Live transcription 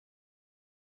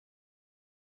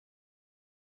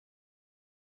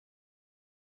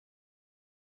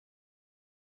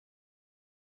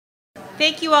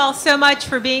Thank you all so much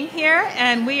for being here,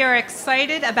 and we are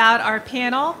excited about our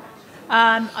panel,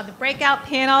 on the breakout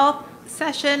panel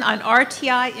session on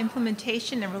RtI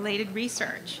implementation and related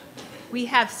research. We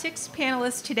have 6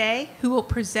 panelists today who will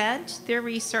present their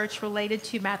research related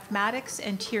to mathematics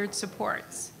and tiered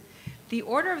supports. The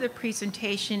order of the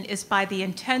presentation is by the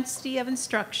intensity of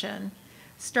instruction,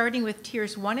 starting with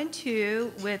tiers 1 and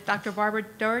 2 with Dr. Barbara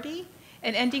Dougherty,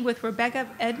 and ending with Rebecca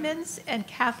Edmonds and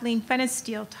Kathleen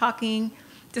Pfannenstiel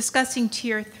discussing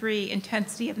tier 3,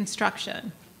 intensity of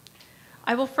instruction.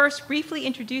 I will first briefly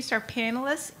introduce our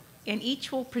panelists, and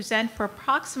each will present for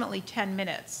approximately 10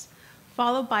 minutes,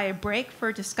 followed by a break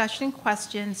for discussion and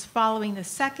questions following the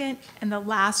second and the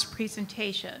last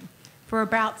presentation for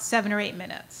about 7 or 8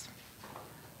 minutes.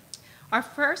 Our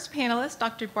first panelist,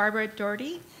 Dr. Barbara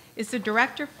Dougherty, is the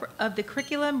director of the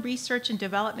Curriculum Research and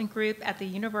Development Group at the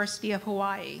University of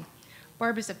Hawaii.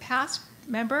 Barb is a past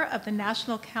member of the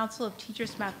National Council of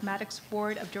Teachers Mathematics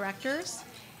Board of Directors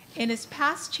and is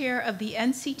past chair of the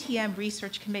NCTM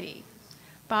Research Committee.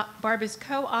 Barb is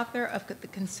co-author of the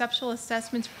Conceptual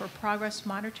Assessments for Progress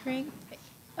Monitoring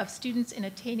of Students in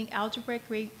Attaining Algebraic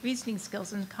Reasoning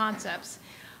Skills and Concepts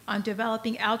on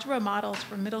developing algebra models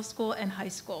for middle school and high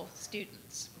school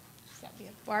students. So we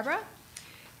have Barbara.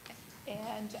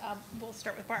 And we'll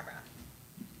start with Barbara.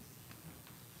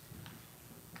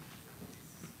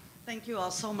 Thank you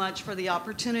all so much for the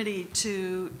opportunity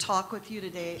to talk with you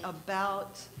today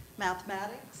about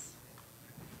mathematics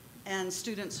and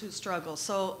students who struggle.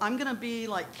 So I'm going to be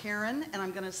like Karen, and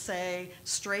I'm going to say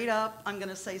straight up, I'm going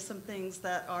to say some things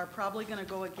that are probably going to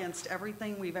go against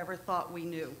everything we've ever thought we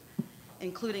knew,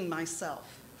 including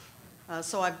myself.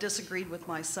 So I've disagreed with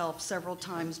myself several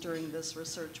times during this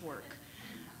research work.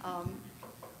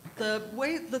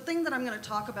 The thing that I'm going to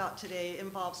talk about today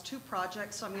involves 2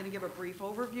 projects, so I'm going to give a brief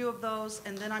overview of those,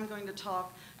 and then I'm going to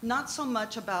talk not so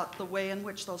much about the way in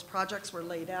which those projects were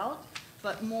laid out,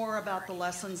 but more about the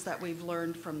lessons that we've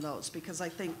learned from those, because I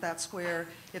think that's where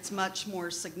it's much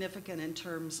more significant in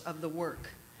terms of the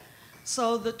work.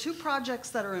 So the 2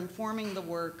 projects that are informing the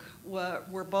work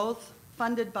were both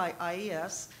funded by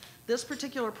IES. This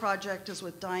particular project is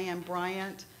with Diane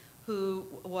Bryant, who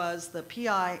was the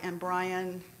PI, and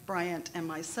Brian Bryant and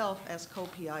myself as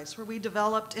co-PIs, where we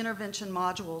developed intervention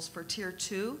modules for Tier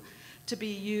 2 to be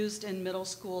used in middle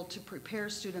school to prepare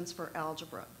students for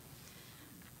algebra.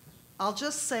 I'll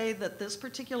just say that this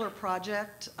particular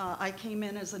project, I came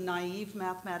in as a naive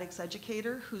mathematics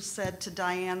educator who said to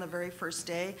Diane the very first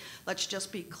day, let's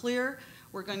just be clear,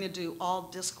 we're going to do all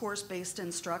discourse-based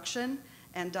instruction.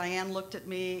 And Diane looked at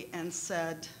me and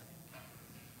said,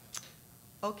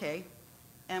 okay.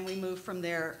 And we moved from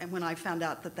there, and when I found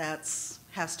out that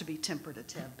has to be tempered a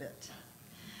tad bit.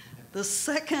 The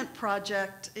second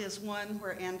project is one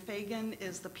where Ann Fagan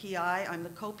is the PI. I'm the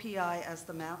co-PI as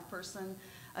the math person.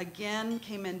 Again,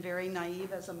 came in very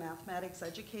naive as a mathematics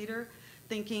educator,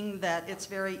 thinking that it's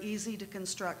very easy to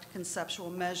construct conceptual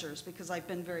measures, because I've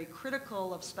been very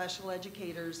critical of special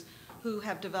educators who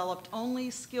have developed only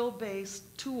skill-based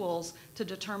tools to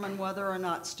determine whether or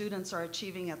not students are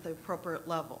achieving at the appropriate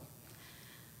level.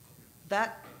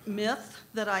 That myth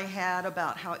that I had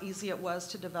about how easy it was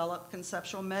to develop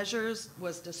conceptual measures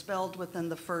was dispelled within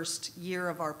the first year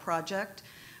of our project,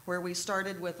 where we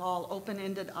started with all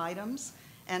open-ended items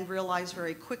and realized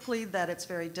very quickly that it's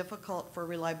very difficult for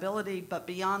reliability. But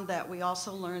beyond that, we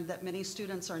also learned that many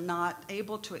students are not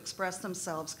able to express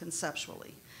themselves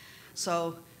conceptually.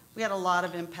 So we had a lot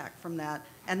of impact from that.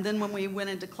 And then when we went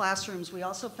into classrooms, we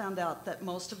also found out that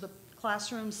most of the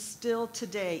classrooms still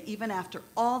today, even after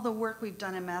all the work we've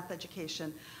done in math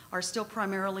education, are still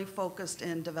primarily focused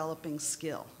in developing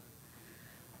skill.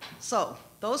 So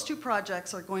those 2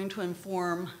 projects are going to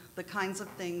inform the kinds of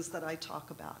things that I talk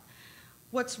about.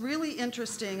 What's really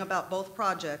interesting about both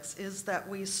projects is that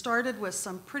we started with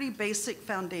some pretty basic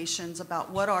foundations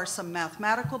about what are some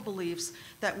mathematical beliefs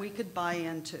that we could buy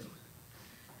into.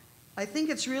 I think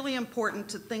it's really important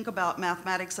to think about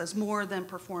mathematics as more than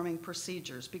performing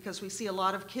procedures, because we see a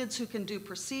lot of kids who can do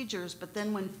procedures, but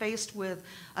then when faced with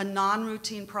a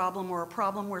non-routine problem or a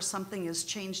problem where something is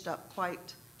changed up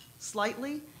quite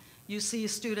slightly, you see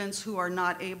students who are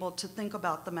not able to think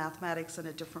about the mathematics in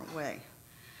a different way.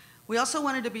 We also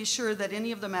wanted to be sure that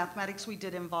any of the mathematics we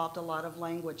did involved a lot of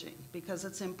languaging, because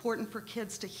it's important for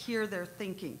kids to hear their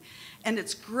thinking. And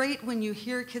it's great when you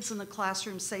hear kids in the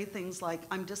classroom say things like,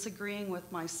 I'm disagreeing with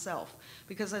myself,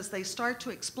 because as they start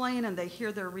to explain and they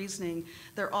hear their reasoning,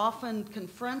 they're often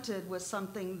confronted with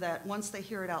something that once they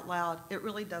hear it out loud, it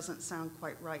really doesn't sound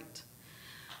quite right.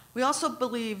 We also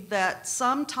believe that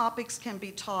some topics can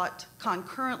be taught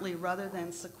concurrently rather than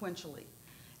sequentially.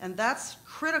 And that's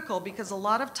critical because a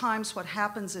lot of times what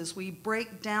happens is we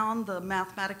break down the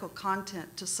mathematical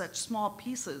content to such small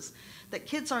pieces that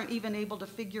kids aren't even able to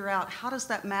figure out how does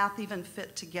that math even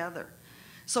fit together.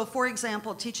 So for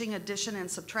example, teaching addition and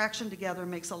subtraction together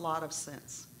makes a lot of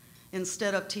sense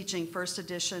instead of teaching first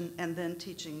addition and then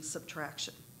teaching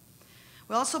subtraction.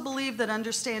 We also believe that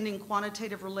understanding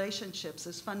quantitative relationships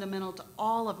is fundamental to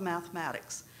all of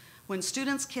mathematics. When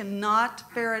students cannot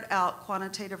ferret out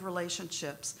quantitative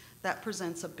relationships, that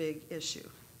presents a big issue.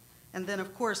 And then,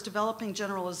 of course, developing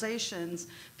generalizations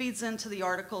feeds into the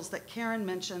articles that Karen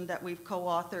mentioned that we've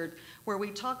co-authored, where we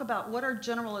talk about what are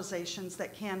generalizations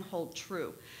that can hold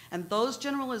true. And those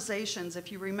generalizations, if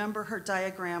you remember her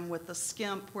diagram with the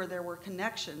skimp where there were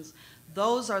connections,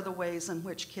 those are the ways in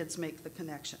which kids make the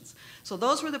connections. So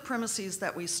those were the premises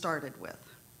that we started with.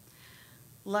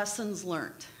 Lessons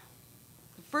learned.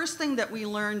 The first thing that we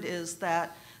learned is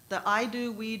that the I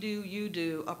do, we do, you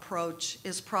do approach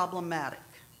is problematic.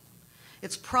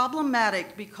 It's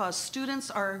problematic because students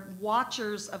are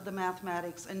watchers of the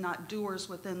mathematics and not doers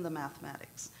within the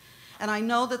mathematics. And I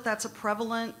know that that's a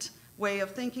prevalent way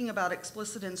of thinking about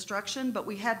explicit instruction, but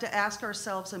we had to ask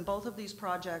ourselves in both of these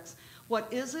projects,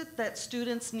 what is it that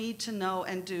students need to know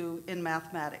and do in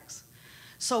mathematics?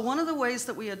 So one of the ways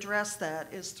that we address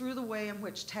that is through the way in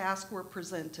which tasks were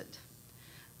presented.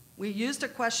 We used a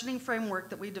questioning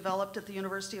framework that we developed at the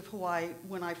University of Hawaii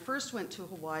when I first went to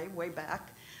Hawaii way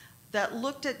back, that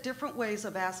looked at different ways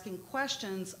of asking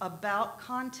questions about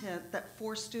content that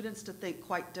forced students to think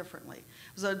quite differently.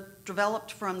 It was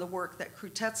developed from the work that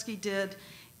Krutetsky did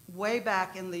way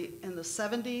back in the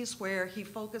 70s, where he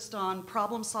focused on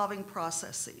problem-solving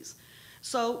processes.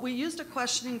 So we used a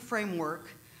questioning framework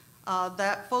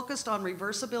that focused on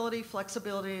reversibility,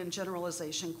 flexibility, and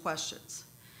generalization questions.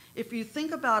 If you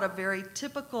think about a very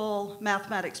typical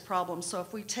mathematics problem, so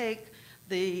if we take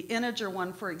the integer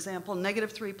one, for example,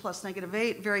 -3 plus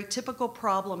 -8, very typical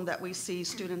problem that we see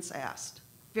students asked,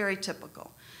 very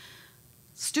typical.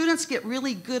 Students get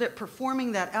really good at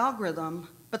performing that algorithm,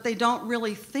 but they don't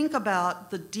really think about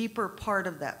the deeper part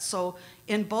of that. So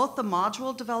in both the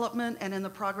module development and in the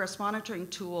progress monitoring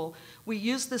tool, we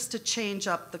use this to change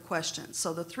up the questions.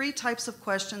 So the 3 types of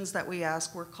questions that we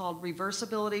ask were called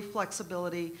reversibility,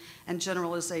 flexibility, and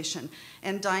generalization.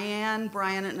 And Diane,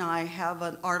 Brian, and I have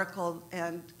an article,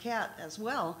 and Kat as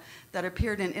well, that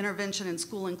appeared in Intervention in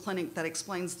School and Clinic that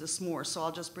explains this more, so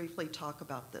I'll just briefly talk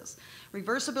about this.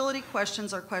 Reversibility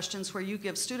questions are questions where you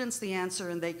give students the answer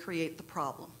and they create the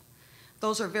problem.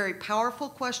 Those are very powerful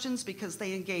questions because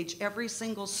they engage every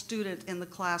single student in the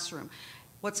classroom.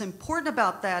 What's important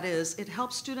about that is it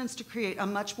helps students to create a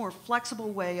much more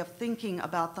flexible way of thinking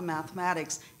about the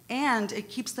mathematics, and it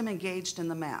keeps them engaged in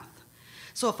the math.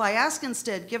 So if I ask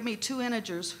instead, give me 2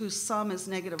 integers whose sum is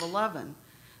 -11,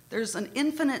 there's an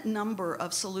infinite number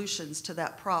of solutions to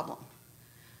that problem.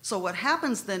 So what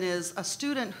happens then is a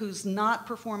student who's not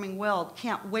performing well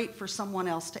can't wait for someone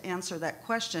else to answer that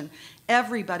question.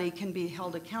 Everybody can be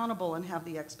held accountable and have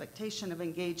the expectation of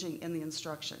engaging in the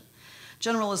instruction.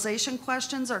 Generalization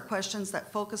questions are questions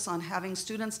that focus on having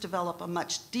students develop a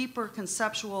much deeper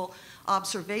conceptual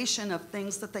observation of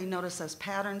things that they notice as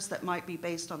patterns that might be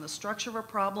based on the structure of a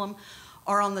problem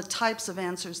or on the types of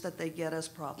answers that they get as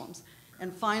problems.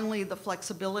 And finally, the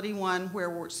flexibility one,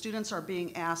 where students are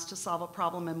being asked to solve a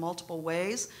problem in multiple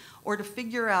ways or to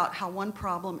figure out how one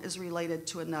problem is related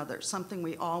to another, something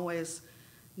we always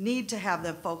need to have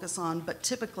them focus on, but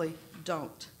typically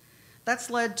don't. That's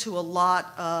led to a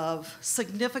lot of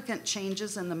significant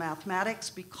changes in the mathematics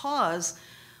because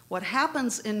what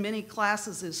happens in many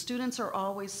classes is students are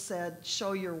always said,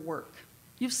 show your work.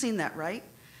 You've seen that, right?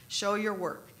 Show your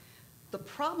work. The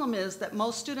problem is that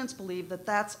most students believe that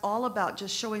that's all about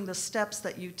just showing the steps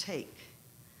that you take.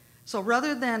 So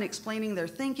rather than explaining their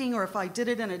thinking, or if I did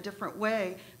it in a different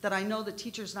way that I know the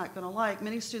teacher's not going to like,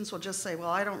 many students will just say, well,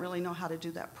 I don't really know how to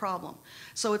do that problem.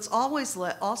 So it's always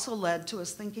also led to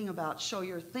us thinking about show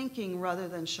your thinking rather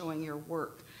than showing your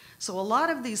work. So a lot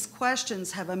of these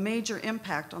questions have a major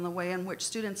impact on the way in which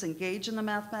students engage in the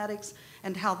mathematics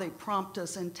and how they prompt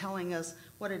us in telling us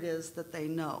what it is that they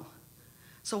know.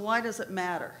 So why does it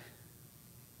matter?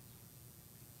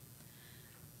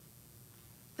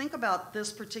 Think about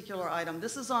this particular item.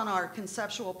 This is on our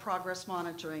conceptual progress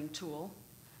monitoring tool.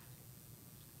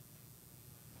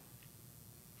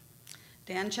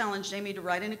 Dan challenged Amy to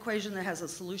write an equation that has a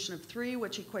solution of 3.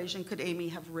 Which equation could Amy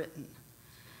have written?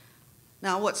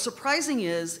 Now, what's surprising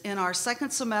is in our second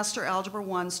semester Algebra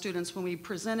 1 students, when we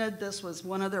presented this was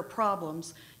one of their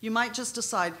problems, you might just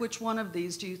decide which one of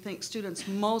these do you think students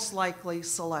most likely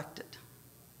selected.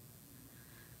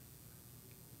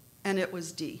 and it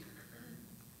was D.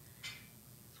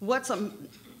 What's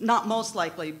not most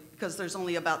likely, because there's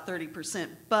only about 30%,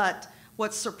 but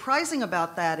what's surprising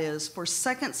about that is for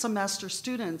second semester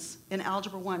students in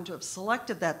Algebra 1 to have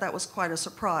selected that, that was quite a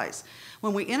surprise.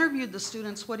 When we interviewed the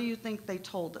students, what do you think they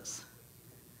told us?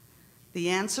 The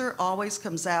answer always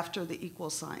comes after the equal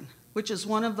sign, which is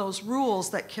one of those rules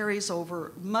that carries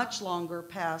over much longer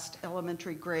past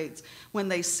elementary grades when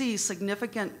they see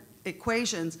significant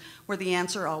equations where the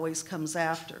answer always comes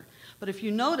after. But if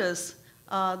you notice,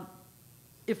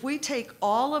 if we take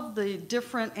all of the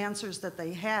different answers that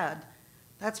they had,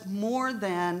 that's more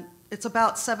than, it's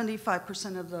about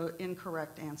 75% of the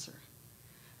incorrect answer.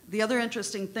 The other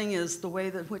interesting thing is the way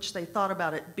in which they thought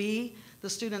about it. B, the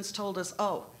students told us,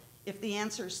 oh, if the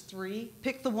answer is 3,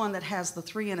 pick the one that has the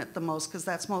 3 in it the most, because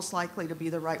that's most likely to be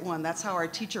the right one. That's how our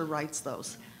teacher writes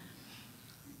those.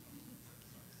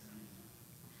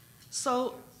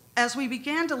 So as we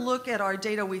began to look at our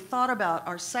data, we thought about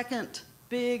our second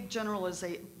big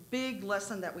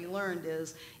lesson that we learned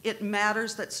is it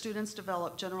matters that students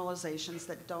develop generalizations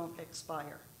that don't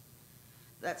expire.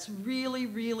 That's really,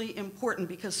 really important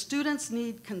because students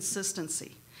need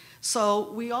consistency.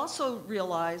 So we also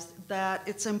realized that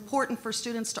it's important for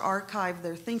students to archive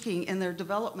their thinking in their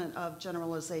development of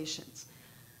generalizations.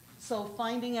 So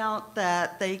finding out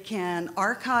that they can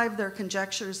archive their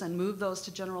conjectures and move those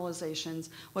to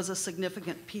generalizations was a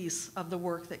significant piece of the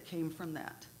work that came from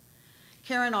that.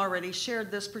 Karen already shared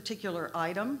this particular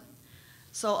item,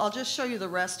 so I'll just show you the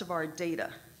rest of our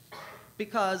data.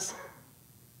 Because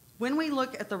when we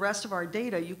look at the rest of our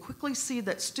data, you quickly see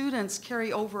that students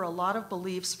carry over a lot of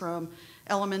beliefs from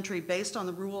elementary based on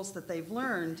the rules that they've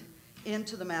learned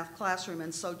into the math classroom.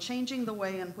 And so changing the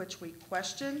way in which we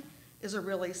question is a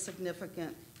really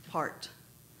significant part.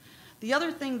 The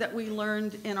other thing that we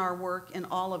learned in our work in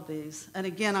all of these, and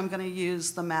again, I'm going to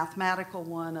use the mathematical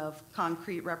one of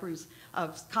concrete,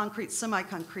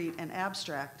 semi-concrete, and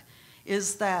abstract,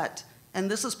 is that, and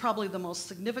this is probably the most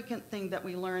significant thing that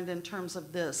we learned in terms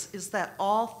of this, is that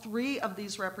all 3 of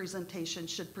these representations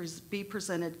should be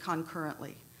presented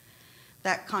concurrently.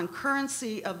 That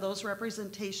concurrency of those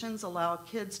representations allow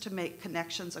kids to make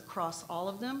connections across all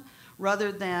of them,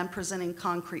 rather than presenting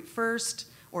concrete first,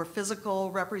 or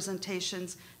physical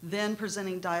representations, then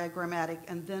presenting diagrammatic,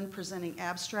 and then presenting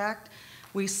abstract.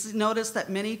 We notice that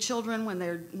many children, when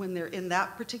they're in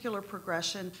that particular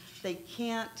progression, they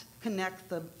can't connect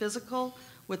the physical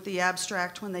with the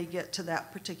abstract when they get to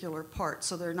that particular part,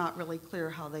 so they're not really clear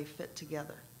how they fit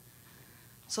together.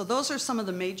 So those are some of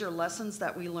the major lessons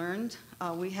that we learned.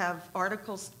 We have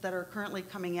articles that are currently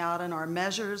coming out, and our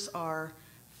measures are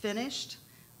finished.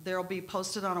 They'll be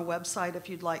posted on a website if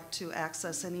you'd like to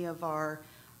access any of our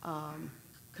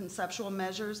conceptual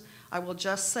measures. I will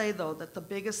just say, though, that the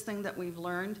biggest thing that we've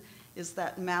learned is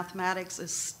that mathematics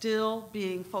is still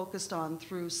being focused on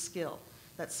through skill.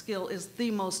 That skill is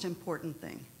the most important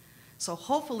thing. So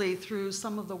hopefully through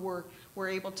some of the work, we're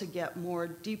able to get more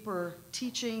deeper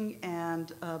teaching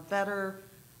and a better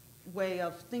way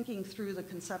of thinking through the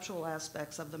conceptual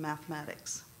aspects of the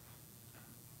mathematics.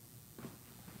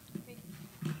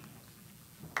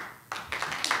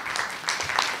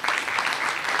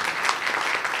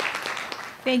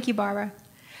 Thank you, Barbara.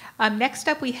 Next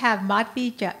up, we have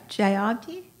Madhavi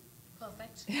Jayanthi.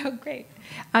 Perfect. Oh, great.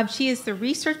 She is the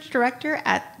research director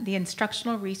at the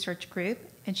Instructional Research Group,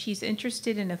 and she's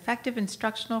interested in effective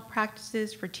instructional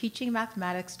practices for teaching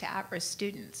mathematics to at-risk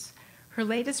students. Her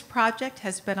latest project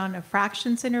has been on a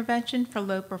fractions intervention for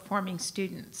low-performing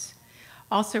students.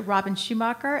 Also, Robin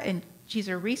Schumacher, and she's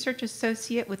a research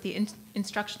associate with the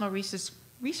Instructional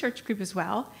Research Group as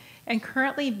well, and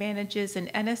currently manages an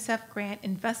NSF grant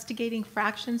investigating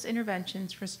fractions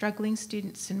interventions for struggling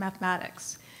students in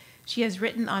mathematics. She has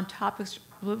written on topics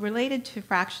related to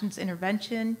fractions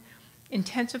intervention,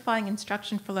 intensifying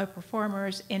instruction for low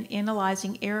performers, and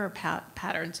analyzing error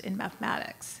patterns in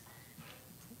mathematics.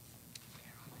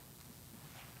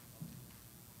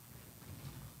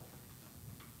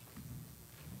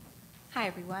 Hi,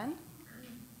 everyone.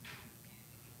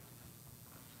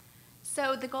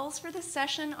 So the goals for this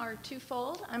session are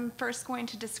twofold. I'm first going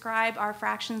to describe our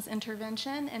fractions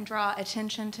intervention and draw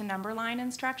attention to number line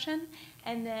instruction,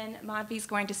 and then Madhavi's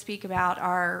going to speak about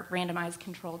our randomized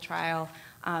controlled trial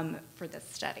for this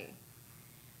study.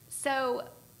 So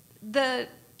the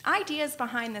ideas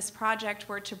behind this project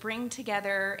were to bring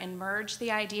together and merge the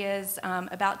ideas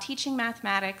about teaching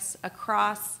mathematics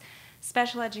across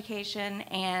special education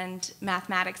and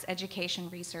mathematics education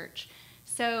research.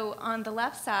 So on the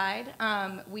left side,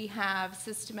 we have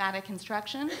systematic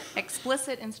instruction,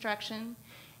 explicit instruction,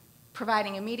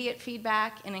 providing immediate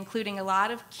feedback, and including a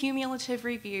lot of cumulative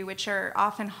review, which are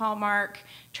often hallmark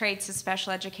traits of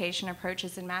special education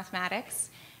approaches in mathematics.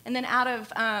 And then out of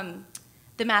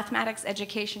the mathematics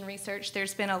education research,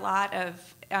 there's been a lot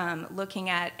of looking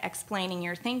at explaining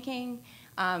your thinking,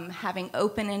 having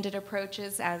open-ended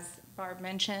approaches, as Barb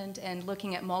mentioned, and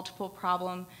looking at multiple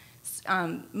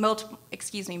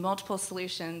multiple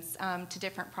solutions to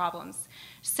different problems.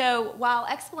 So while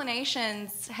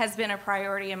explanations has been a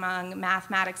priority among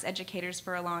mathematics educators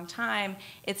for a long time,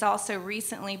 it's also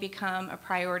recently become a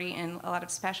priority in a lot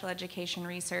of special education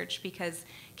research because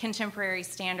contemporary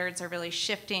standards are really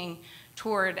shifting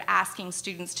toward asking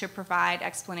students to provide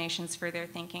explanations for their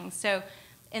thinking. So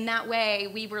in that way,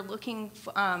 we were looking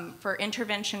for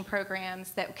intervention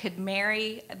programs that could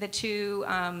marry the two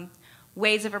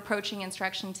ways of approaching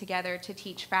instruction together to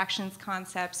teach fractions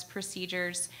concepts,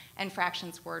 procedures, and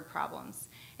fractions word problems.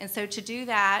 And so to do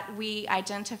that, we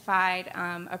identified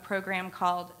a program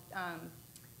called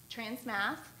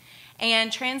TransMath.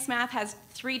 And TransMath has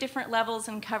 3 different levels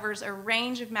and covers a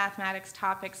range of mathematics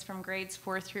topics from grades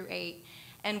 4 through 8.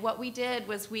 And what we did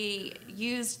was we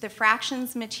used the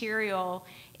fractions material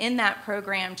in that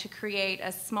program to create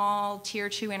a small Tier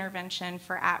 2 intervention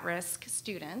for at-risk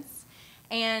students.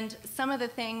 And some of the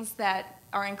things that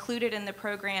are included in the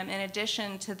program, in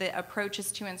addition to the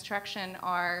approaches to instruction,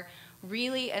 are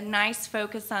really a nice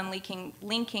focus on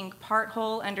linking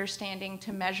part-whole understanding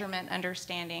to measurement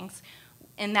understandings.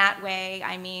 In that way,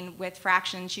 I mean, with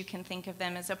fractions, you can think of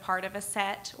them as a part of a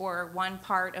set, or one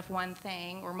part of one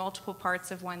thing, or multiple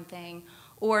parts of one thing,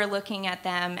 or looking at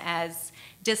them as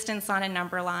distance on a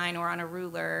number line or on a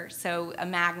ruler. So a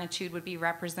magnitude would be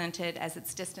represented as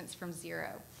its distance from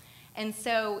 0. And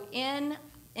so in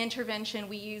intervention,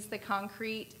 we use the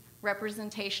concrete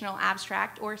representational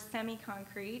abstract, or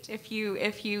semi-concrete, if you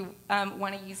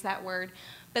want to use that word.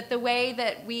 But the way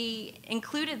that we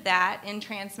included that in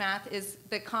TransMath is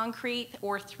the concrete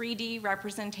or 3D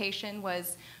representation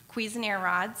was Cuisenaire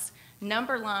rods.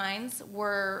 Number lines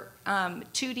were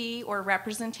 2D or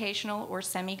representational or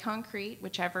semi-concrete,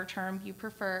 whichever term you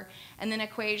prefer. And then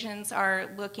equations are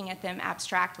looking at them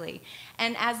abstractly.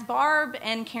 And as Barb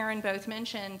and Karen both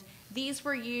mentioned, these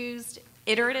were used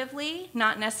iteratively,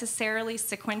 not necessarily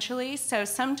sequentially. So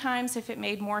sometimes if it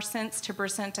made more sense to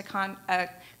present a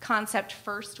concept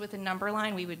first with a number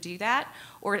line, we would do that,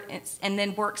 and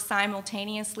then work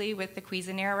simultaneously with the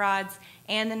Cuisenaire rods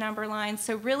and the number line.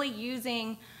 So really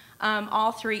using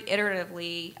all 3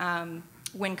 iteratively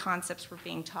when concepts were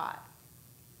being taught.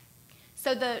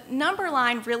 So the number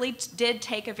line really did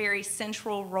take a very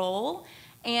central role,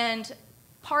 and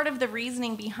part of the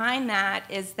reasoning behind that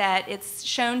is that it's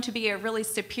shown to be a really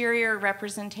superior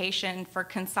representation for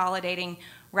consolidating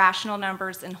rational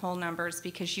numbers and whole numbers,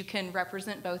 because you can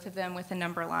represent both of them with a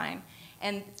number line.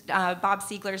 And Bob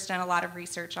Siegler's done a lot of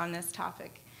research on this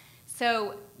topic.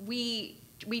 So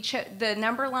the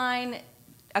number line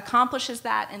accomplishes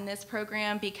that in this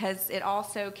program because it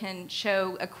also can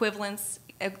show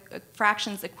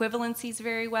fractions equivalencies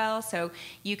very well. So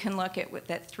you can look at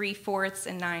that 3/4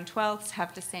 and 9/12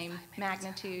 have the same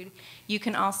magnitude. You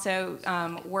can also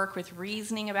work with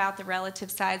reasoning about the relative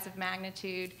size of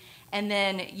magnitude. And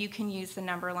then you can use the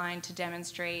number line to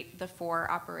demonstrate the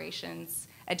 4 operations: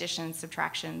 addition,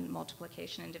 subtraction,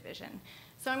 multiplication, and division.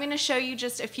 So I'm going to show you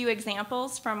just a few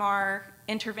examples from our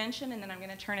intervention, and then I'm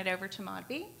going to turn it over to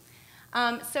Madhavi.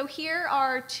 So here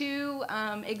are 2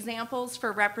 examples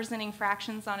for representing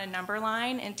fractions on a number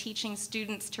line and teaching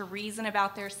students to reason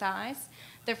about their size.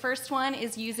 The first one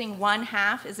is using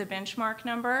 1/2 as a benchmark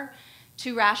number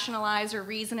to rationalize or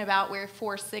reason about where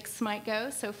 4/6 might go.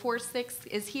 So 4/6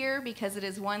 is here because it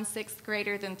is 1/6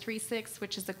 greater than 3/6,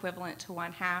 which is equivalent to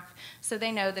 1/2. So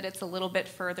they know that it's a little bit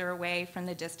further away from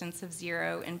the distance of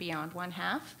 0 and beyond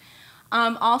 1/2.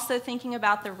 Also thinking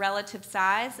about the relative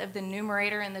size of the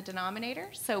numerator and the denominator.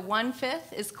 So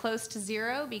 1/5 is close to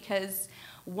 0 because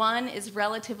 1 is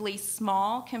relatively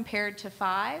small compared to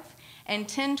 5. And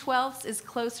 10/12 is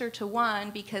closer to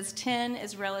 1 because 10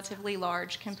 is relatively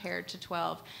large compared to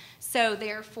 12. So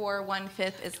therefore,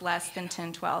 1/5 is less than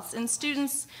 10/12. And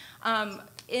students,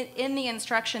 in the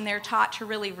instruction, they're taught to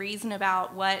really reason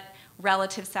about what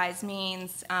relative size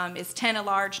means. Is 10 a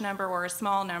large number or a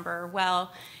small number?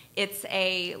 Well, it's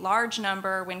a large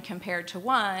number when compared to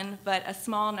 1, but a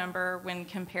small number when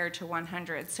compared to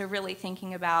 100. So really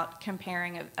thinking about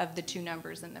comparing of the 2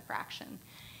 numbers in the fraction.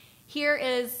 Here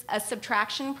is a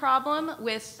subtraction problem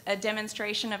with a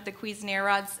demonstration of the Cuisenaire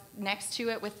rods next to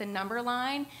it with the number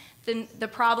line. The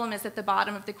problem is at the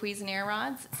bottom of the Cuisenaire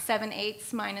rods.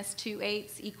 7/8 minus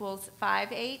 2/8 equals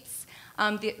 5/8.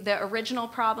 The original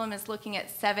problem is looking at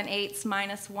 7/8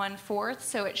 minus 1/4,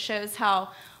 so it shows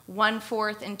how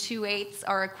 1/4 and 2/8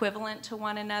 are equivalent to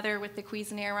one another with the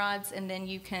Cuisenaire rods, and then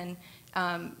you can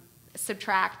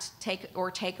subtract,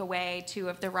 take away 2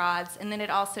 of the rods. And then it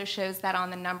also shows that on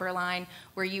the number line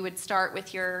where you would start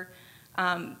with your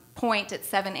point at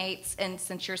 7/8, and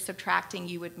since you're subtracting,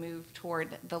 you would move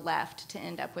toward the left to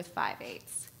end up with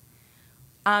 5/8.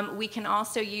 We can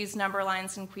also use number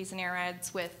lines and Cuisenaire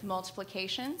rods with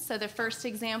multiplication. So the first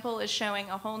example is showing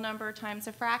a whole number times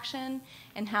a fraction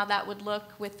and how that would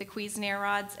look with the Cuisenaire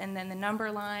rods and then the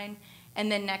number line.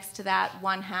 And then next to that,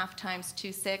 1/2 times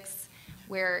 2/6,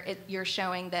 where you're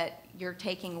showing that you're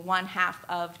taking 1/2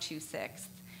 of 2/6.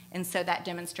 And so that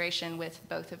demonstration with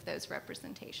both of those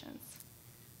representations.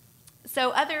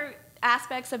 So other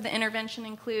aspects of the intervention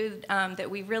include that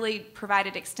we really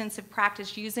provided extensive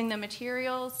practice using the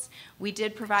materials. We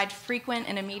did provide frequent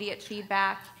and immediate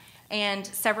feedback and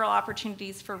several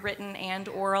opportunities for written and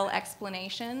oral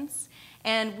explanations.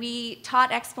 And we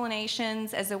taught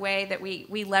explanations as a way that we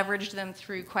leveraged them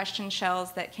through question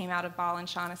shells that came out of Ball and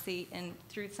Shaughnessy, and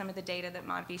through some of the data that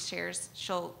Madhavi shares,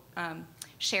 she'll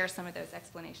share some of those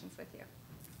explanations with you.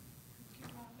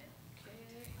 Thank you, Robin.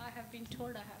 Okay, I have been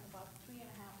told I have about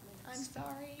 3.5 minutes. I'm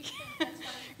sorry.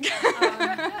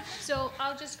 So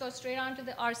I'll just go straight on to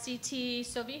the RCT.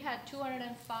 So we had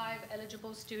 205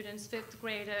 eligible students, 5th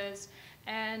graders,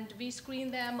 and we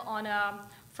screened them on a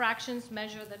fractions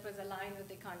measure that was aligned with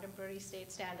the contemporary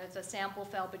state standards. A sample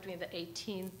fell between the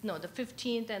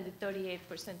 15th and the 38th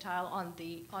percentile on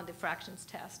the fractions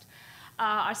test.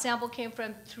 Our sample came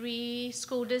from 3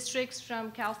 school districts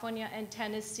from California and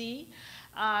Tennessee.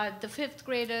 The 5th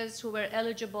graders who were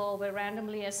eligible were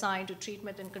randomly assigned to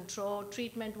treatment and control.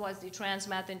 Treatment was the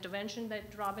trans-math intervention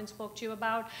that Robin spoke to you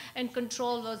about, and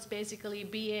control was basically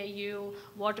BAU,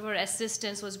 whatever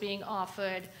assistance was being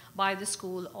offered by the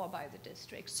school or by the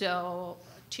district. So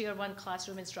Tier 1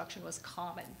 classroom instruction was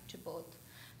common to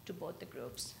both the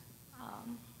groups.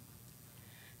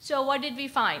 So what did we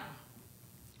find?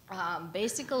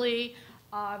 Basically,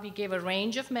 we gave a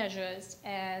range of measures,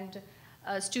 and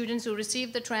students who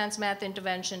received the trans-math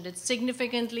intervention did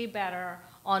significantly better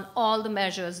on all the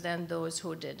measures than those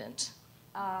who didn't.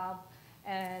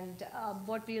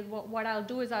 What I'll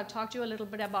do is I'll talk to you a little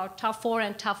bit about Tough 4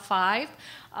 and Tough 5.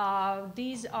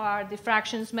 These are the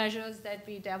fractions measures that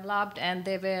we developed, and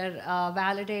they were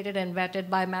validated and vetted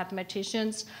by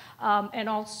mathematicians. And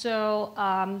also,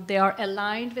 they are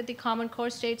aligned with the Common Core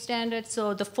State Standards.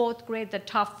 So the 4th grade, the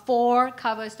Tough 4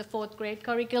 covers the 4th grade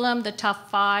curriculum. The Tough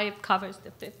 5 covers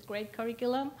the 5th grade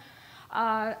curriculum.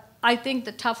 I think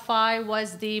the Tough 5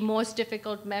 was the most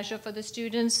difficult measure for the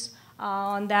students.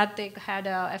 On that, they had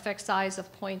a effect size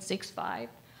of 0.65.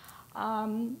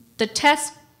 The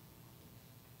test.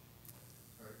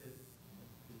 Did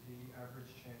the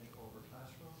average change over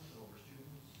classrooms, over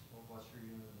students, or what's your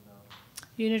unit of analysis?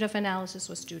 Unit of analysis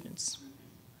was students.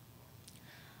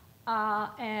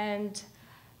 And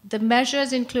the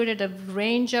measures included a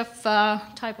range of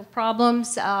type of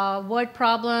problems, word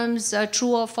problems,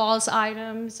 true or false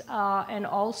items, and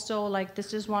also, like,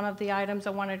 this is one of the items I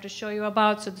wanted to show you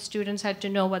about. So the students had to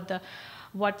know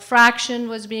what fraction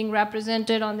was being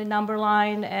represented on the number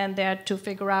line, and they had to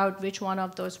figure out which one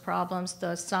of those problems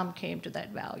the sum came to that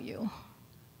value.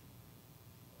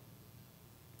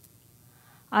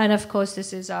 And of course,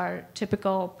 this is our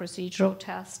typical procedural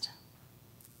test.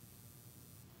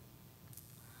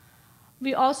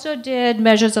 We also did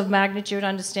measures of magnitude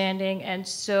understanding, and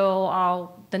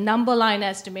so the number line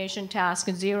estimation task,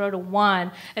 0 to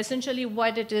 1, essentially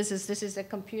what it is this is a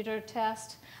computer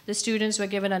test. The students were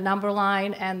given a number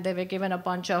line, and they were given a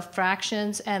bunch of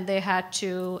fractions, and they had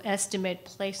to estimate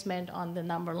placement on the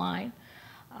number line.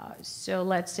 So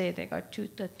let's say they got 2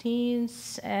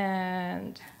 13s,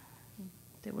 and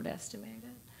they would estimate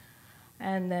it.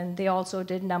 And then they also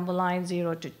did number line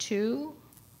 0 to 2.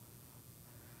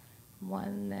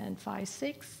 1 and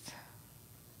 5/6.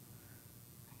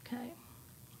 Okay.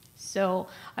 So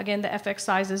again, the FX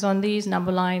sizes on these,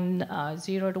 number line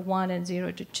 0 to 1 and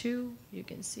 0 to 2, you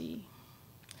can see.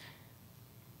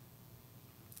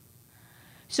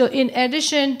 So in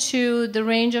addition to the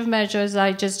range of measures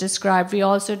I just described, we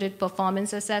also did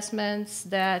performance assessments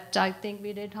that I think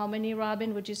we did, how many,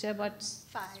 Robin? Would you say about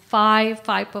 5?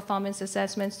 Five performance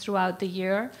assessments throughout the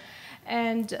year.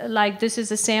 And like, this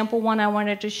is a sample one I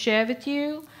wanted to share with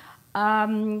you.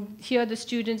 Here the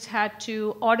students had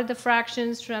to order the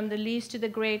fractions from the least to the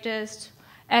greatest,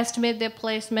 estimate their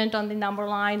placement on the number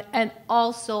line, and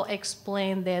also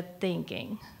explain their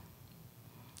thinking.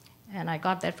 And I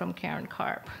got that from Karen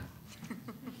Karp.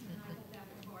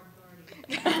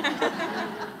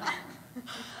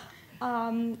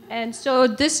 And so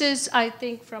this is, I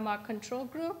think, from our control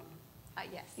group.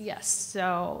 Yes. Yes,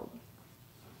 so.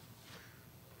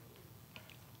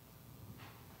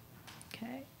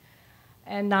 Okay.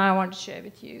 And now I want to share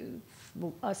with you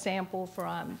a sample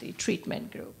from the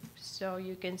treatment group. So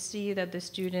you can see that the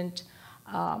student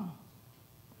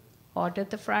ordered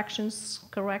the fractions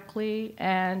correctly,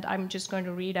 and I'm just going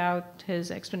to read out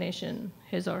his explanation,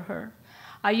 his or her.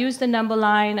 I used the number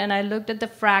line, and I looked at the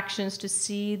fractions to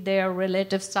see their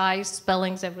relative size,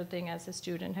 spellings, everything as the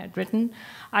student had written.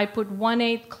 I put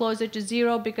 1/8 closer to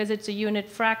 0 because it's a unit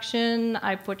fraction.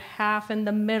 I put half in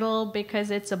the middle because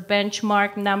it's a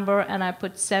benchmark number, and I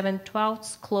put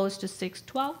 7/12 close to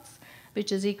 6/12,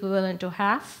 which is equivalent to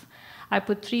half. I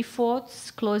put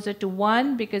 3/4 closer to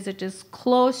 1 because it is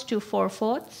close to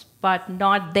 4/4, but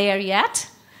not there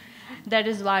yet. That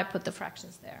is why I put the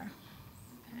fractions there.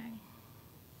 Okay.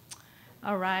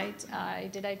 All right.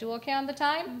 Did I do okay on the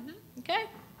time? Mm-hmm. Okay.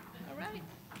 All right.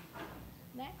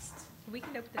 Next. We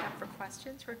can open it up for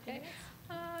questions for Okay.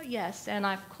 parents. Yes, and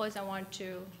of course I want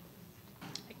to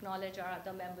acknowledge our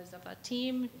other members of our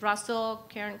team, Russell,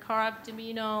 Karen Karp,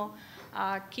 Domino,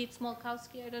 Keith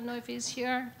Smolkowski, I don't know if he's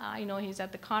here. I know he's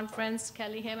at the conference,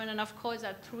 Kelly Heyman, and of course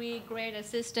our 3 great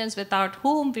assistants without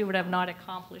whom we would have not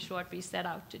accomplished what we set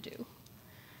out to do.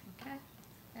 Okay,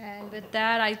 and with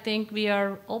that, I think we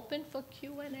are open for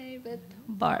Q&A with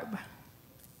Barb.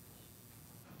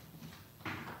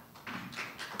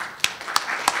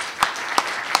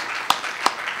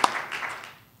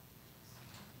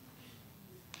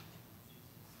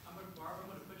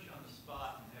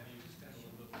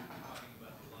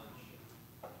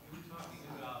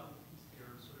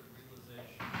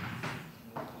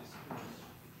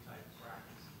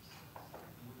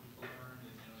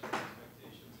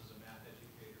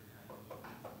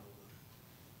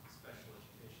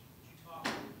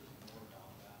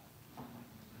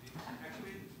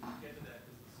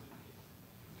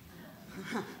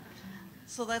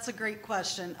 So that's a great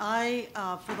question. I,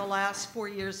 for the last 4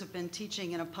 years, have been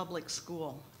teaching in a public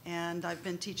school, and I've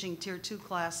been teaching Tier 2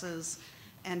 classes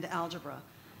and algebra.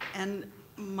 And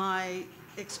my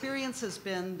experience has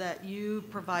been that you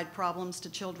provide problems to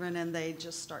children and they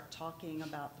just start talking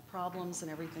about the problems and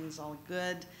everything's all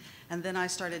good. And then I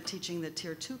started teaching the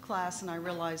Tier 2 class and I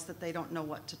realized that they don't know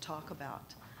what to talk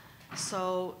about.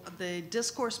 So the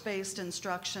discourse-based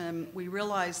instruction, we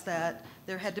realized that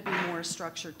there had to be more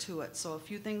structure to it. So a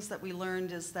few things that we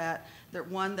learned is that,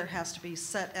 one, there has to be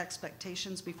set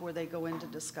expectations before they go into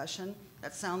discussion.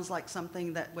 That sounds like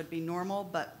something that would be normal,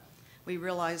 but we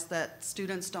realized that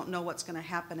students don't know what's going to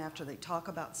happen after they talk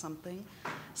about something.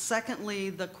 Secondly,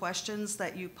 the questions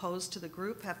that you pose to the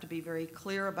group have to be very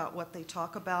clear about what they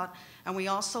talk about. And we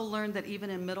also learned that even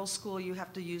in middle school, you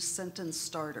have to use sentence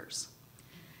starters.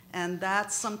 And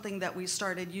that's something that we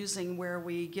started using where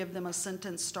we give them a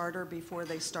sentence starter before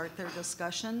they start their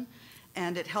discussion,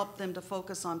 and it helped them to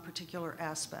focus on particular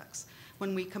aspects.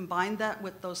 When we combined that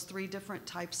with those 3 different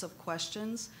types of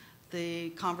questions, the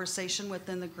conversation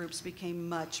within the groups became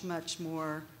much, much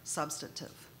more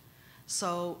substantive.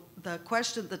 So the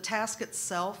task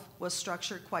itself was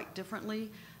structured quite differently.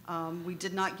 We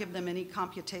did not give them any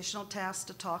computational tasks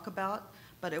to talk about,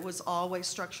 but it was always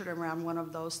structured around one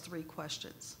of those 3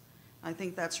 questions. I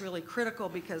think that's really critical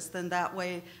because then that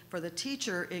way, for the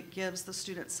teacher, it gives the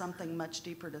student something much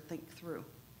deeper to think through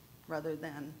rather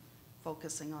than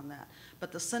focusing on that.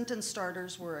 But the sentence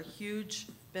starters were a huge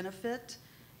benefit,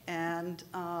 and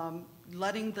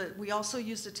we also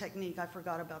used a technique, I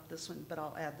forgot about this one, but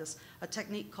I'll add this, a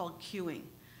technique called cueing.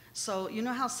 So you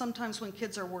know how sometimes when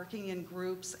kids are working in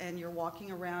groups and you're walking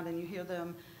around and you hear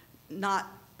them not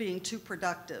being too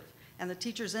productive, and the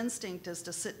teacher's instinct is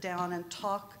to sit down and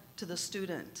talk to the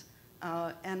student.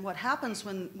 And what happens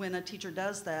when a teacher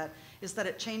does that is that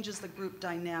it changes the group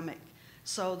dynamic.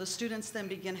 So the students then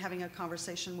begin having a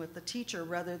conversation with the teacher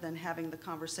rather than having the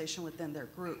conversation within their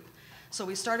group. So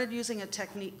we started using a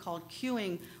technique called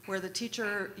cueing, where the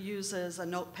teacher uses a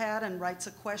notepad and writes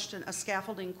a question, a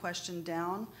scaffolding question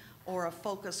down, or a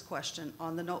focus question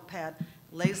on the notepad,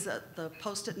 lays the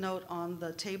Post-it note on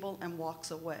the table and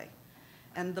walks away.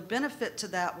 And the benefit to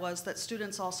that was that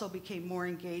students also became more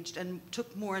engaged and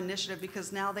took more initiative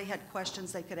because now they had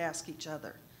questions they could ask each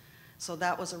other. So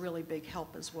that was a really big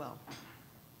help as well.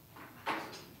 And I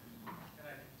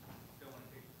don't want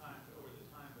to take over the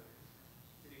time, but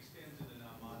it extends into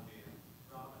now Madhavi and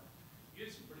Robin. You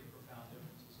had some pretty profound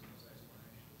differences in those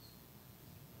explanations.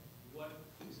 What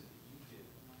is it that you did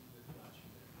that got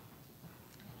you there?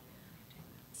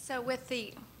 So with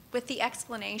the With the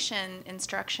explanation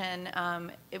instruction,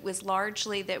 it was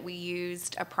largely that we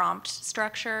used a prompt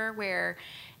structure where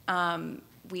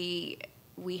we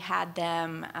had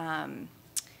them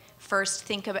first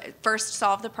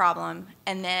solve the problem,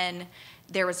 and then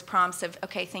there was prompts of,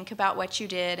 okay, think about what you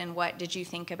did and what did you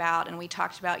think about, and we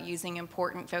talked about using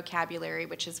important vocabulary,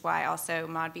 which is why also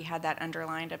Madhavi had that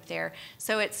underlined up there.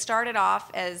 So it started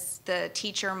off as the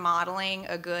teacher modeling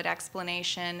a good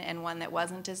explanation and one that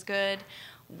wasn't as good.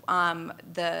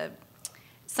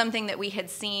 Something that we had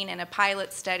seen in a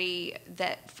pilot study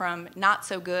that from not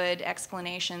so good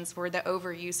explanations were the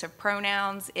overuse of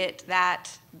pronouns, it,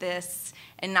 that, this,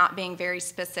 and not being very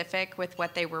specific with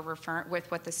what they were with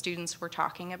what the students were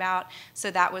talking about. So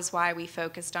that was why we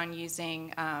focused on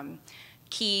using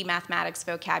key mathematics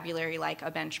vocabulary like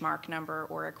a benchmark number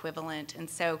or equivalent. And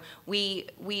so we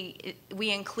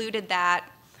included that.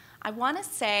 I want to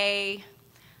say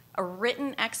a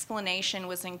written explanation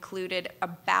was included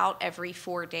about every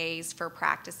 4 days for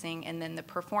practicing, and then the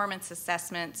performance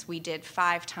assessments we did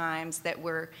 5 times that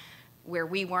were where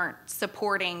we weren't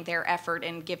supporting their effort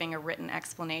in giving a written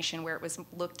explanation, where it was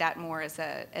looked at more as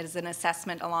an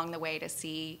assessment along the way to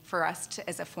see, for us to,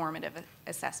 as a formative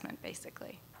assessment,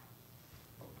 basically.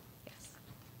 Yes.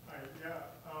 Hi, yeah.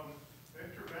 The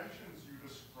interventions you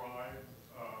described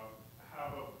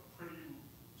have a pretty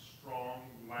strong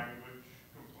language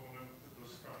component to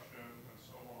discussion and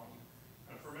so on.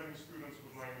 And for many students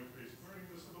with language-based learning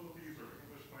disabilities or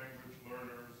English language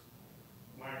learners,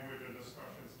 language and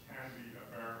discussions can be a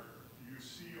barrier. Do you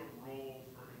see a role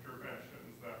for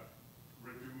interventions that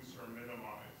reduce or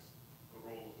minimize the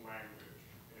role of language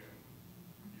in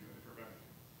these interventions?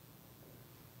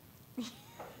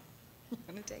 You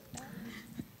want to take that?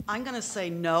 I'm going to say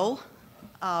no,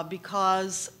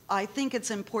 because I think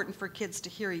it's important for kids to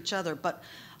hear each other. But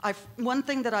one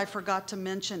thing that I forgot to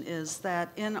mention is that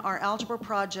in our algebra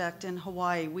project in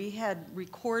Hawaii, we had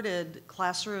recorded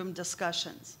classroom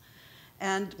discussions.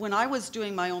 And when I was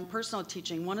doing my own personal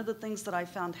teaching, one of the things that I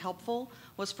found helpful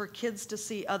was for kids to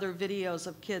see other videos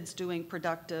of kids doing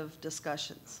productive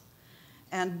discussions.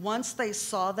 And once they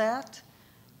saw that,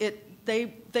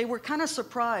 they were kind of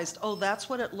surprised. Oh, that's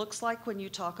what it looks like when you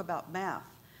talk about math.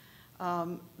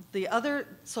 The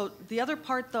other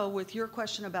part, though, with your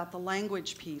question about the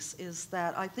language piece is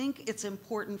that I think it's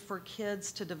important for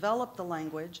kids to develop the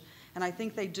language, and I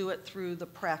think they do it through the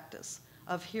practice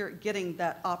of getting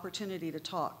that opportunity to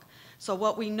talk. So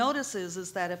what we notice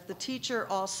is that if the teacher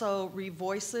also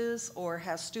revoices or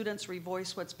has students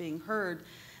revoice what's being heard,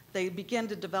 they begin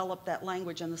to develop that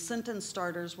language, and the sentence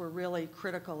starters were really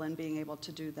critical in being able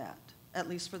to do that, at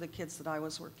least for the kids that I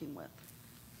was working with.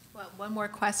 Well, one more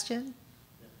question.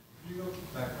 Can you go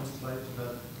back one slide to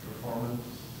that performance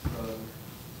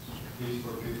piece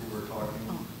where people were talking?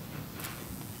 Oh.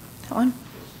 That one?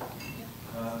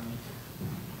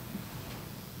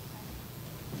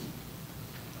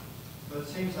 But it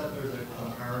seems that there's a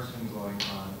comparison going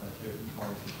on at different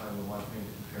points in time and one thing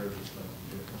to compare this slightly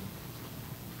different.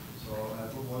 So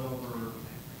I put 1 over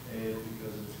 8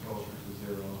 because it's closer to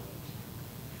 0.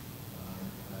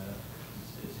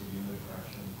 It's a unit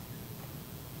fraction.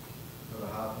 Put a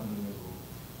half in the middle.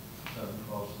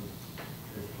 7/12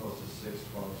 is close to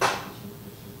 6/12, so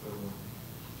it's equivalent.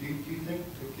 Do you think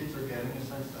the kids are getting a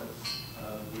sense that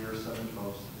we're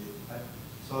 7/12?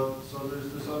 So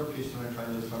there's this other piece that I'm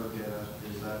trying to sort of get at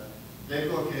is that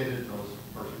they've located those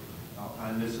perfectly.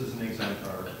 And this is an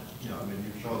exemplar. I mean,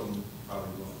 you've chosen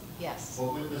probably one. Yes.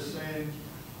 But with the same,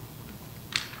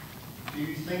 do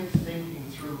you think thinking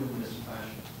through in this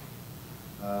fashion,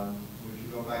 if you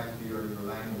go back to the earlier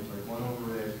language, like 1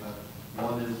 over 8,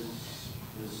 1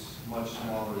 is much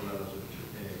smaller relative to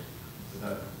 8, so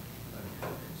that,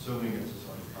 assuming it's a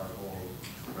sort of parabolic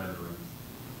rendering.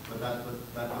 But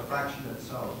the fraction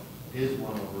itself is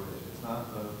 1 over 8. It's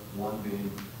not the 1 being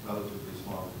relatively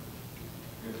small.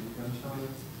 You understand?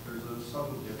 There's a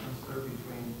subtle difference there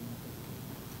between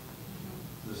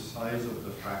the size of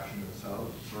the fraction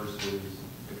itself versus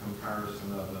the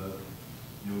comparison of a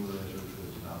numerator to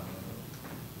a denominator.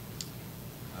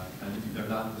 And they're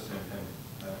not the same thing.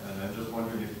 And I'm just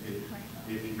wondering if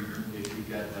you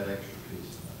get that extra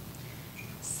piece.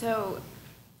 So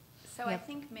I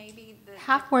think maybe the...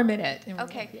 Half more minute.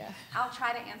 Okay, Yeah. I'll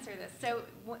try to answer this. So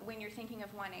when you're thinking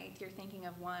of 1/8, you're thinking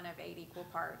of 1 of 8 equal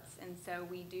parts. And so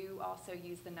we do also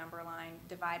use the number line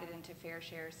divided into fair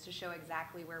shares to show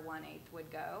exactly where 1/8 would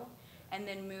go, and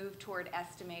then move toward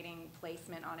estimating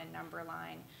placement on a number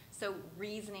line. So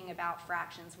reasoning about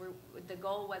fractions, the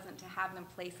goal wasn't to have them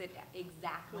place it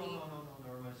exactly. No,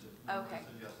 never mind. Okay.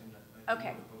 Suggesting that.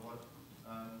 Okay.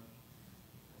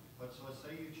 But so let's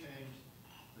say you change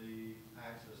the the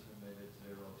axis and made it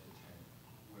 0 to 10,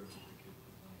 where would the kid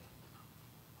put money?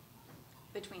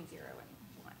 Between 0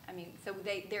 and 1. I mean, so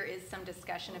there is some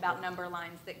discussion about number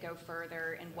lines that go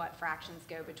further and what fractions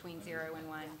go between 0 and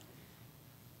 1.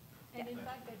 And in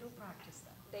fact, they do practice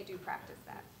that. They do practice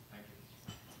that. Thank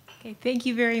you. Okay, thank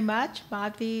you very much,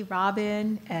 Madhavi,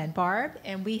 Robin, and Barb.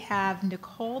 And we have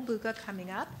Nicole Bucka coming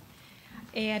up.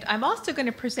 And I'm also going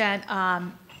to present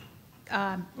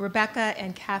Rebecca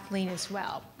and Kathleen as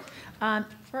well.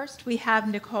 First, we have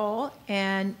Nicole,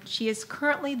 and she is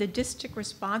currently the District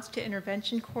Response to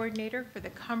Intervention Coordinator for the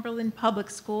Cumberland Public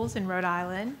Schools in Rhode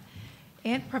Island,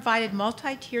 and provided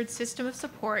multi-tiered system of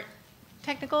support,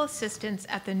 technical assistance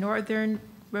at the Northern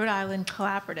Rhode Island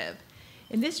Collaborative.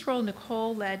 In this role,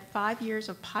 Nicole led 5 years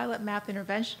of pilot math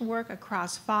intervention work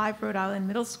across 5 Rhode Island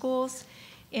middle schools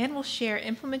and will share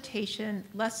implementation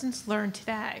lessons learned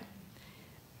today.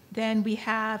 Then we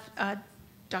have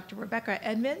Dr. Rebecca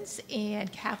Edmonds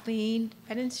and Kathleen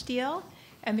Pfannenstiel,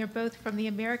 and they're both from the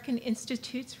American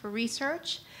Institutes for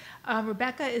Research.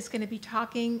 Rebecca is going to be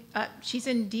talking, she's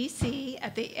in DC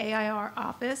at the AIR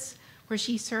office, where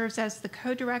she serves as the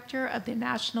co-director of the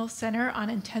National Center on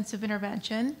Intensive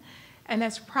Intervention and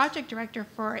as project director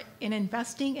for an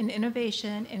Investing in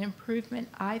Innovation and Improvement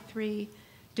I3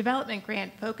 development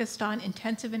grant focused on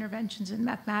intensive interventions in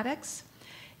mathematics.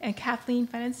 And Kathleen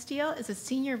Pfannenstiel is a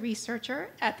senior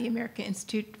researcher at the American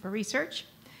Institute for Research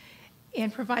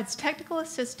and provides technical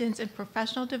assistance and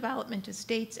professional development to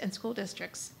states and school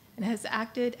districts, and has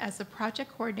acted as the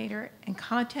project coordinator and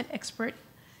content expert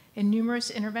in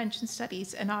numerous intervention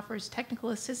studies, and offers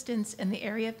technical assistance in the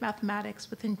area of mathematics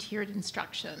within tiered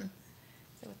instruction.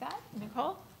 So with that,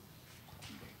 Nicole?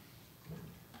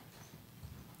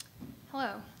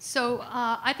 Hello. So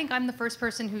I think I'm the first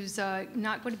person who's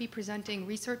not going to be presenting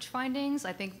research findings.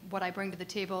 I think what I bring to the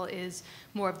table is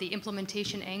more of the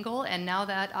implementation angle. And now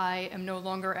that I am no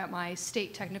longer at my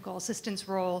state technical assistance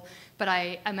role, but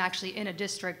I am actually in a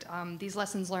district, these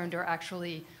lessons learned are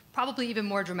actually probably even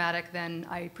more dramatic than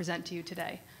I present to you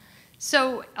today.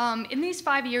 So in these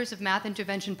 5 years of math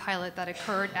intervention pilot that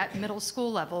occurred at middle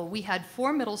school level, we had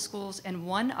 4 middle schools and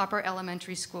 1 upper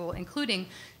elementary school, including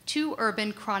 2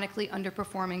 urban chronically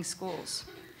underperforming schools.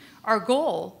 Our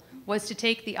goal was to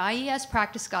take the IES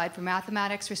practice guide for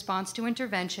mathematics response to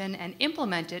intervention and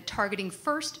implement it targeting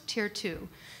first tier 2.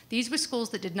 These were schools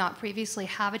that did not previously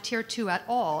have a tier 2 at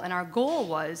all, and our goal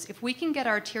was if we can get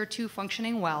our tier 2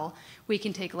 functioning well, we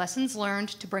can take lessons learned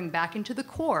to bring back into the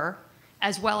core,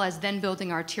 as well as then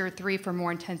building our tier 3 for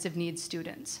more intensive needs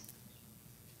students.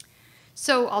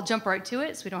 So I'll jump right to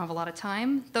it, so we don't have a lot of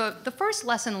time. The first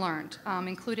lesson learned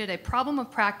included a problem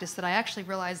of practice that I actually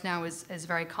realize now is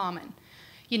very common.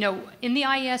 You know, in the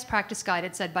IES practice guide,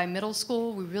 it said by middle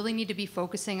school, we really need to be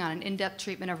focusing on an in-depth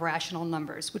treatment of rational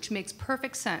numbers, which makes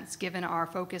perfect sense given our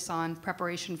focus on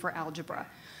preparation for algebra.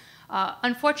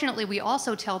 Unfortunately, we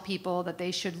also tell people that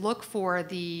they should look for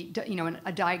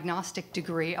a diagnostic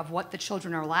degree of what the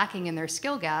children are lacking in their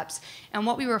skill gaps. And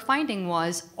what we were finding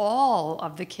was all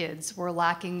of the kids were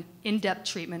lacking in-depth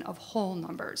treatment of whole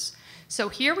numbers. So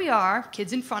here we are,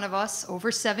 kids in front of us,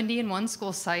 over 70 in one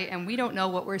school site, and we don't know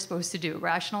what we're supposed to do,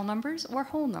 rational numbers or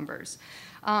whole numbers.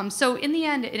 So in the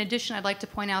end, in addition, I'd like to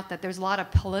point out that there's a lot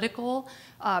of political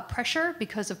pressure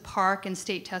because of PARCC and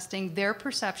state testing, their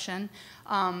perception,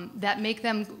 that make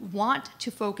them want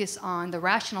to focus on the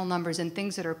rational numbers and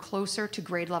things that are closer to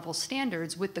grade level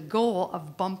standards with the goal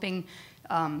of bumping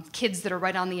kids that are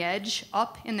right on the edge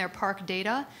up in their PARCC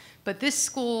data. But this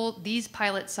school, these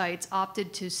pilot sites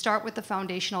opted to start with the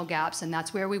foundational gaps, and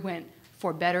that's where we went,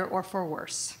 for better or for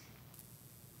worse.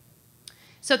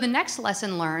 So the next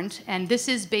lesson learned, and this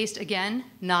is based, again,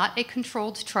 not a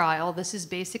controlled trial. This is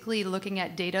basically looking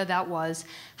at data that was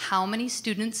how many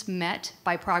students met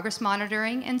by progress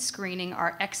monitoring and screening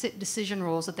our exit decision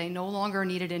rules that they no longer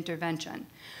needed intervention.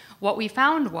 What we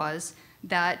found was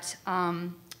that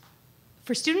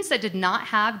for students that did not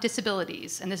have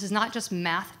disabilities, and this is not just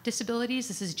math disabilities,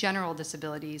 this is general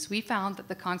disabilities, we found that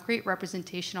the concrete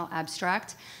representational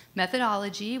abstract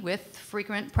methodology with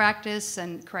frequent practice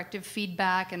and corrective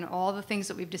feedback and all the things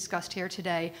that we've discussed here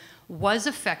today was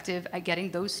effective at getting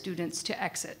those students to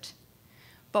exit.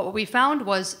 But what we found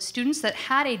was students that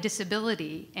had a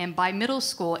disability, and by middle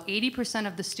school, 80%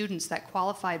 of the students that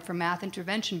qualified for math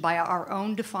intervention by our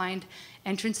own defined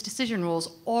entrance decision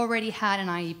rules already had an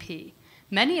IEP.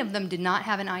 Many of them did not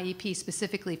have an IEP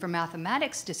specifically for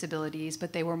mathematics disabilities,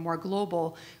 but they were more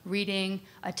global: reading,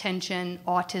 attention,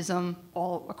 autism,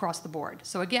 all across the board.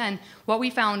 So again, what we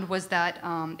found was that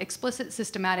explicit,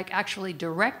 systematic, actually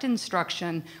direct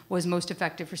instruction was most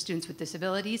effective for students with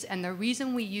disabilities. And the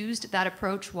reason we used that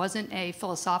approach wasn't a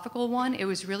philosophical one. It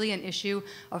was really an issue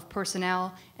of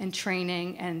personnel and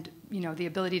training and, you know, the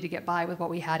ability to get by with what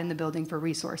we had in the building for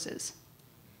resources.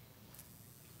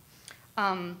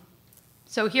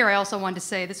 So here I also wanted to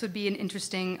say this would be an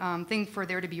interesting thing for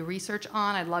there to be research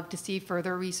on. I'd love to see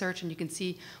further research, and you can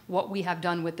see what we have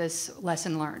done with this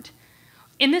lesson learned.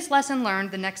 In this lesson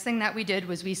learned, the next thing that we did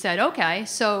was we said, okay,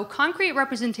 so concrete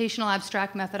representational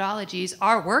abstract methodologies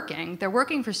are working. They're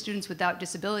working for students without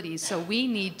disabilities, so we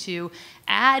need to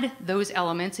add those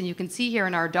elements, and you can see here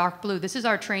in our dark blue, this is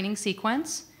our training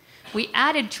sequence. We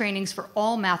added trainings for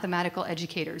all mathematical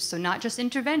educators, so not just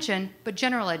intervention, but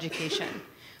general education.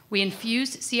 We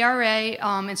infused CRA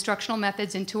instructional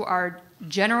methods into our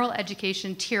general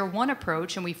education Tier 1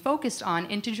 approach, and we focused on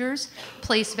integers,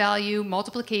 place value,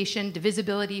 multiplication,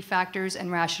 divisibility factors, and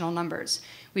rational numbers.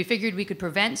 We figured we could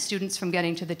prevent students from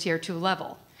getting to the Tier 2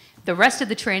 level. The rest of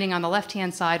the training on the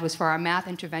left-hand side was for our math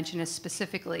interventionists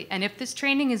specifically. And if this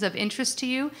training is of interest to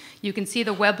you, you can see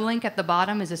the web link at the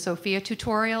bottom is a Sophia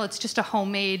tutorial. It's just a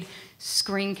homemade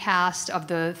screencast of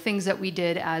the things that we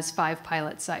did as 5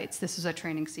 pilot sites. This is a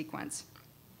training sequence.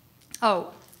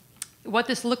 Oh, what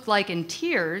this looked like in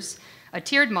tiers, a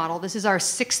tiered model. This is our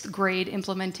 6th grade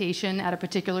implementation at a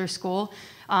particular school.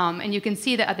 And you can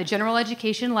see that at the general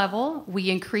education level, we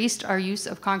increased our use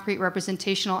of concrete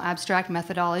representational abstract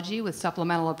methodology with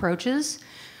supplemental approaches.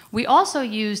 We also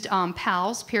used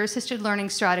PALS, peer-assisted learning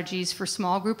strategies, for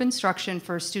small group instruction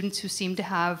for students who seem to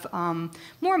have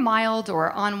more mild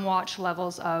or on-watch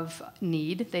levels of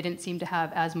need. They didn't seem to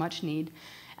have as much need.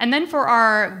 And then for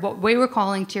our, what we were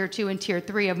calling Tier 2 and Tier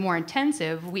 3 of more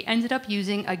intensive, we ended up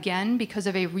using, again, because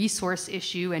of a resource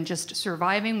issue and just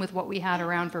surviving with what we had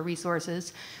around for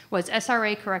resources, was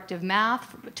SRA corrective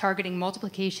math, targeting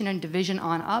multiplication and division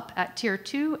on up at Tier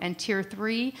 2, and Tier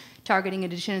 3, targeting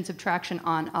addition and subtraction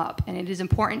on up. And it is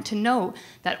important to note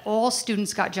that all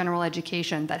students got general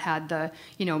education that had the,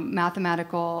 you know,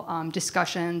 mathematical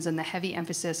discussions and the heavy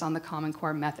emphasis on the Common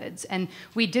Core methods. And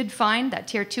we did find that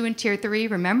Tier 2 and Tier 3,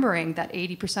 remembering that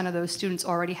 80% of those students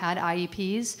already had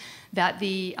IEPs, that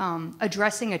the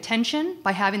addressing attention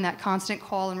by having that constant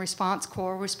call and response,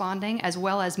 core responding, as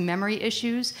well as memory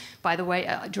issues. By the way,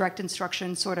 direct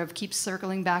instruction sort of keeps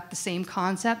circling back the same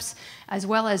concepts, as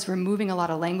well as removing a lot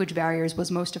of language barriers,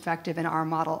 was most effective in our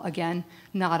model. Again,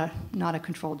 not a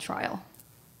controlled trial.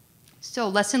 So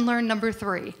lesson learned number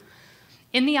 3.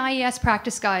 In the IES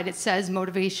practice guide, it says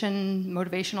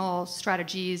motivational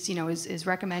strategies, you know, is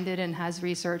recommended and has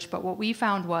research, but what we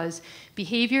found was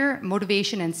behavior,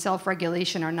 motivation, and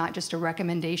self-regulation are not just a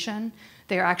recommendation,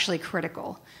 they are actually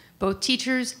critical. Both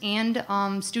teachers and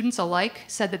students alike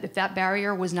said that if that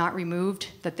barrier was not removed,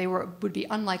 that they would be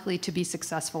unlikely to be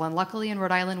successful. And luckily in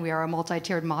Rhode Island, we are a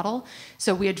multi-tiered model,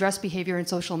 so we address behavior and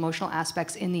social emotional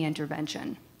aspects in the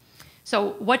intervention.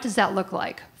 So what does that look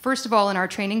like? First of all, in our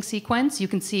training sequence, you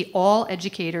can see all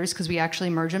educators, because we actually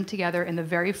merge them together in the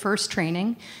very first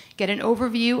training, get an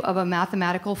overview of a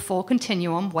mathematical full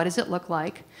continuum. What does it look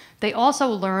like? They also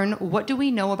learn, what do we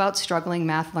know about struggling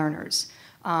math learners?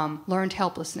 Learned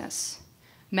helplessness,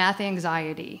 math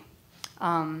anxiety,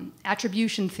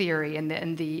 attribution theory, and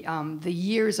the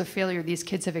years of failure these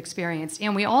kids have experienced.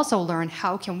 And we also learn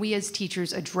how can we as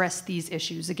teachers address these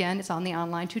issues. Again, it's on the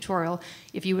online tutorial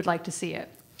if you would like to see it.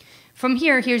 From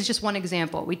here, here's just one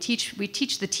example. We teach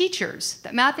the teachers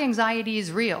that math anxiety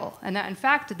is real, and that in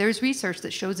fact there's research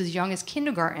that shows as young as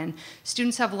kindergarten,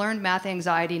 students have learned math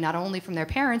anxiety not only from their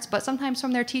parents, but sometimes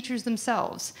from their teachers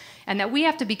themselves, and that we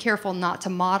have to be careful not to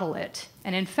model it.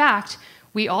 And in fact,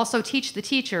 we also teach the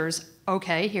teachers,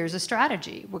 okay, here's a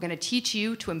strategy. We're going to teach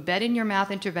you to embed in your math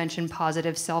intervention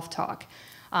positive self-talk.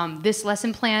 This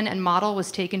lesson plan and model was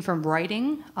taken from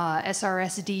writing,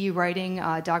 SRSD writing,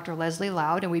 Dr. Leslie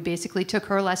Loud, and we basically took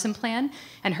her lesson plan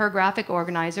and her graphic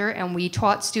organizer, and we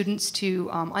taught students to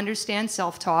understand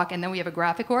self-talk, and then we have a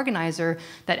graphic organizer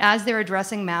that as they're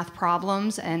addressing math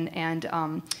problems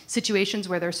and situations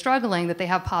where they're struggling, that they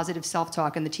have positive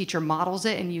self-talk, and the teacher models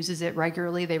it and uses it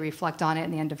regularly. They reflect on it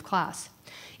in the end of class.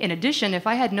 In addition, if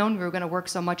I had known we were going to work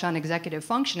so much on executive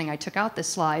functioning, I took out this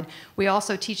slide. We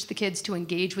also teach the kids to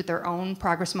engage with their own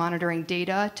progress monitoring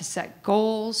data, to set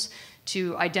goals,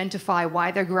 to identify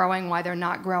why they're growing, why they're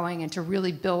not growing, and to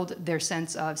really build their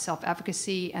sense of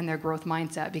self-efficacy and their growth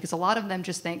mindset, because a lot of them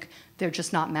just think they're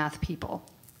just not math people.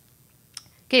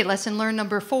 Okay, lesson learned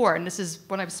number 4, and this is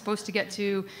what I'm supposed to get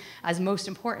to as most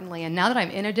importantly. And now that I'm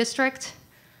in a district,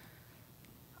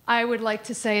 I would like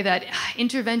to say that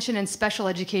intervention and special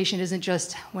education isn't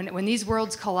just, when these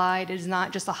worlds collide, it is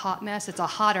not just a hot mess, it's a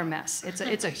hotter mess.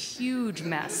 It's a huge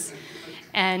mess.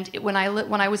 And when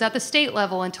I was at the state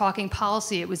level and talking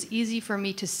policy, it was easy for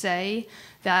me to say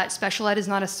that special ed is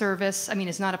not a service,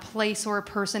 it's not a place or a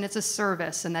person, it's a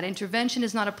service, and that intervention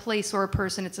is not a place or a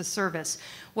person, it's a service.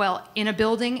 Well, in a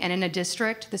building and in a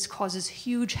district, this causes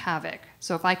huge havoc.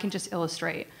 So if I can just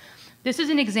illustrate. This is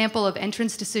an example of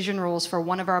entrance decision rules for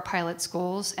one of our pilot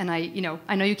schools, and I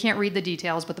know you can't read the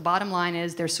details, but the bottom line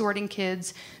is they're sorting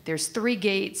kids, there's 3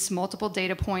 gates, multiple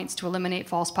data points to eliminate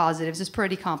false positives. It's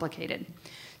pretty complicated.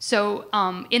 So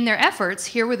in their efforts,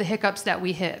 here were the hiccups that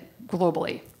we hit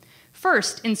globally.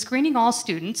 First, in screening all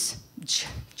students,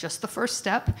 just the first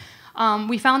step,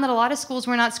 we found that a lot of schools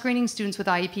were not screening students with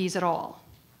IEPs at all.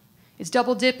 It's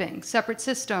double dipping, separate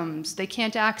systems, they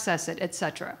can't access it,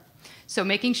 etc. So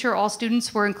making sure all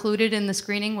students were included in the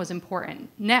screening was important.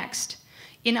 Next,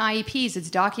 in IEPs, it's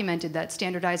documented that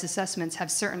standardized assessments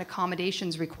have certain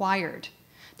accommodations required.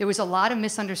 There was a lot of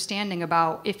misunderstanding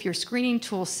about if your screening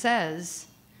tool says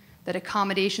that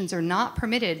accommodations are not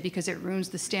permitted because it ruins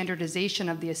the standardization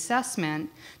of the assessment,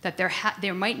 that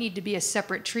there might need to be a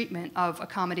separate treatment of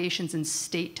accommodations in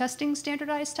state testing,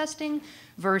 standardized testing,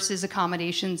 versus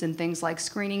accommodations in things like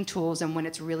screening tools and when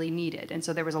it's really needed. And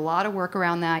so there was a lot of work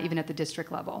around that, even at the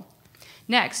district level.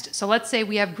 Next, so let's say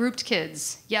we have grouped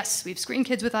kids. Yes, we've screened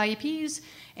kids with IEPs,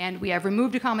 and we have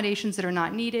removed accommodations that are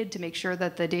not needed to make sure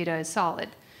that the data is solid.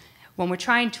 When we're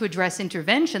trying to address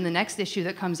intervention, the next issue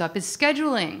that comes up is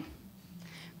scheduling.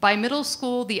 By middle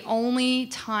school, the only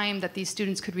time that these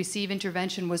students could receive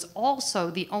intervention was also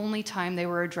the only time they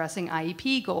were addressing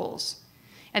IEP goals.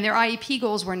 And their IEP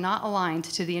goals were not aligned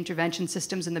to the intervention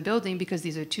systems in the building because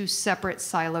these are 2 separate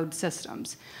siloed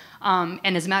systems.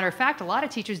 And as a matter of fact, a lot of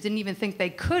teachers didn't even think they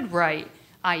could write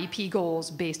IEP goals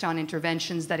based on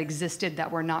interventions that existed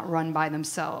that were not run by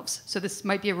themselves. So this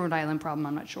might be a Rhode Island problem,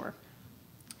 I'm not sure.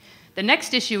 The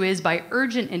next issue is by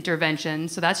urgent intervention,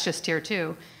 so that's just tier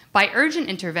 2. By urgent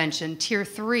intervention, tier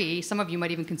 3, some of you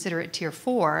might even consider it tier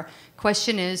 4,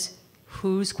 question is,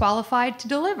 who's qualified to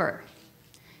deliver?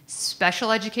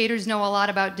 Special educators know a lot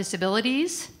about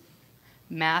disabilities.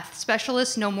 Math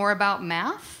specialists know more about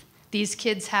math. These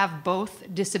kids have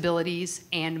both disabilities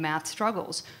and math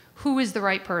struggles. Who is the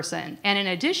right person? And in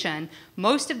addition,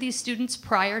 most of these students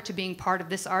prior to being part of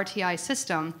this RtI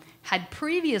system had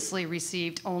previously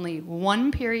received only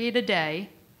 1 period a day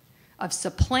of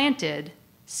supplanted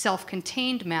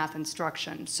self-contained math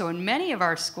instruction. So in many of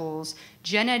our schools,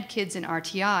 gen ed kids in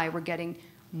RtI were getting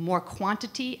more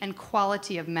quantity and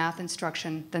quality of math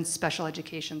instruction than special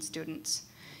education students.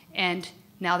 And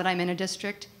now that I'm in a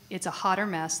district, it's a hotter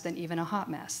mess than even a hot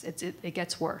mess. It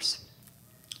gets worse.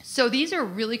 So these are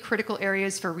really critical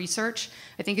areas for research.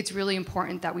 I think it's really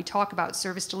important that we talk about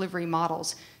service delivery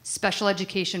models, special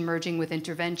education merging with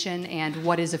intervention, and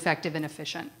what is effective and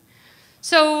efficient.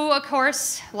 So, of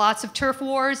course, lots of turf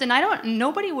wars, and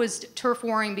nobody was turf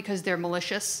warring because they're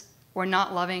malicious or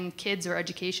not loving kids or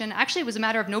education. Actually, it was a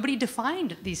matter of nobody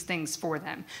defined these things for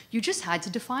them. You just had to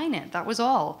define it, that was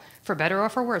all, for better or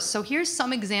for worse. So here's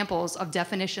some examples of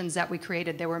definitions that we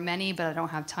created. There were many, but I don't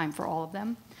have time for all of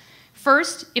them.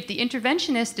 First, if the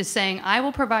interventionist is saying, I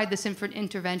will provide this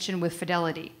intervention with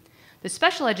fidelity, the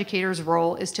special educator's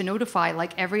role is to notify,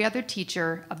 like every other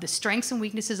teacher, of the strengths and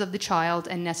weaknesses of the child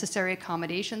and necessary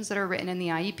accommodations that are written in the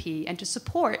IEP, and to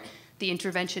support the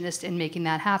interventionist in making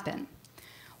that happen.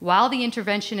 While the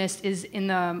interventionist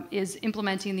is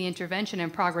implementing the intervention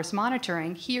and progress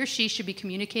monitoring, he or she should be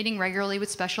communicating regularly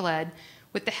with special ed.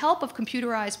 With the help of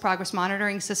computerized progress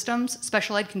monitoring systems,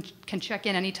 special ed can check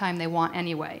in anytime they want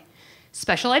anyway.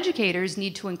 Special educators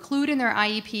need to include in their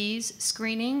IEPs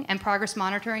screening and progress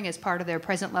monitoring as part of their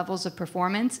present levels of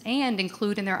performance, and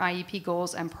include in their IEP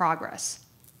goals and progress.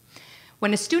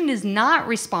 When a student is not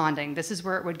responding, this is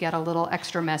where it would get a little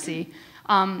extra messy.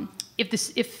 If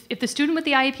the student with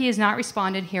the IEP is not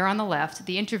responding, here on the left,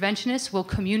 the interventionist will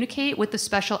communicate with the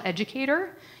special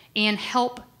educator and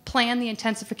help plan the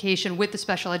intensification with the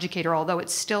special educator, although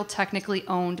it's still technically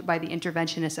owned by the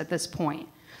interventionist at this point.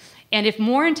 And if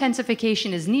more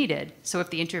intensification is needed, so if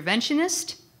the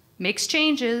interventionist makes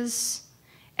changes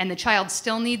and the child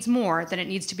still needs more, then it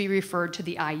needs to be referred to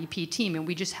the IEP team, and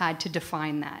we just had to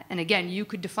define that. And again, you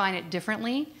could define it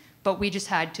differently, but we just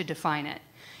had to define it.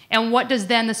 And what does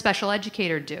then the special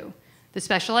educator do? The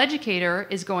special educator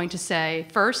is going to say,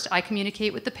 first, I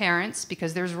communicate with the parents,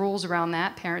 because there's rules around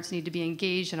that. Parents need to be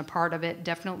engaged and a part of it,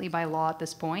 definitely by law at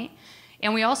this point.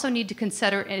 And we also need to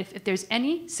consider if there's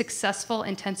any successful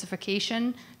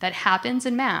intensification that happens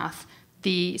in math,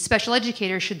 the special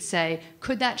educator should say,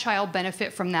 could that child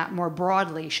benefit from that more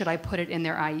broadly? Should I put it in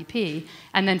their IEP?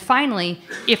 And then finally,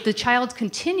 if the child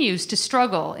continues to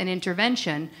struggle in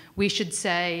intervention, we should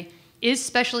say, is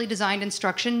specially designed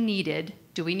instruction needed?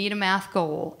 Do we need a math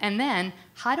goal? And then,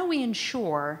 how do we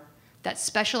ensure that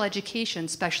special education,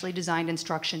 specially designed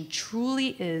instruction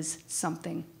truly is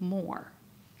something more?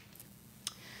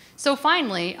 So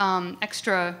finally,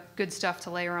 extra good stuff to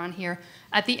layer on here.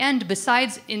 At the end,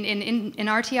 besides in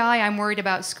RtI, I'm worried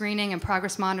about screening and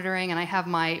progress monitoring, and I have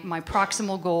my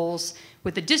proximal goals,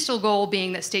 with the distal goal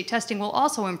being that state testing will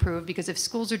also improve, because if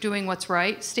schools are doing what's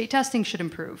right, state testing should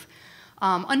improve.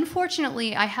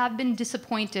 Unfortunately, I have been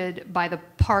disappointed by the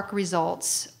PARCC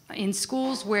results. In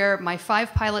schools where my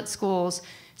 5 pilot schools,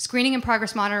 screening and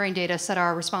progress monitoring data said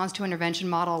our response to intervention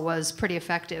model was pretty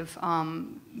effective.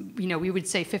 You know, we would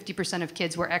say 50% of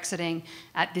kids were exiting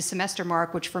at the semester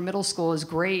mark, which for middle school is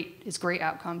great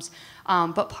outcomes.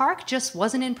 But PARCC just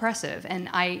wasn't impressive, and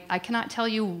I cannot tell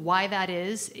you why that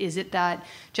is. Is it that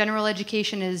general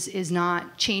education is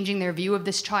not changing their view of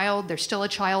this child? They're still a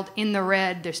child in the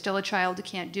red. They're still a child who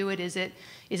can't do it. Is it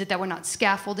that we're not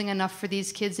scaffolding enough for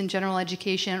these kids in general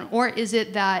education? Or is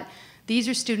it that these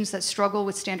are students that struggle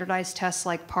with standardized tests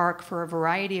like PARCC for a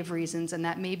variety of reasons, and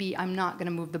that maybe I'm not going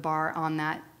to move the bar on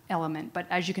that element? But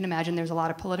as you can imagine, there's a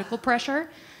lot of political pressure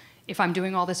if I'm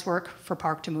doing all this work for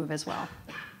PARCC to move as well.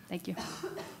 Thank you.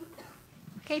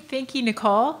 Okay, thank you,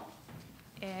 Nicole.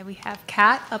 And we have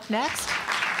Kat up next.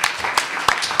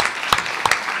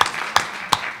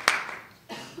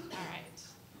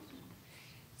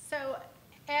 So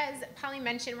as Polly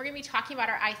mentioned, we're going to be talking about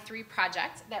our I3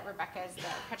 project that Rebecca is the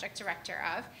project director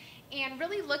of, and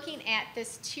really looking at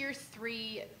this tier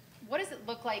 3, what does it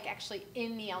look like actually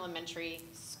in the elementary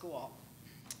school?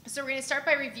 So we're going to start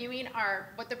by reviewing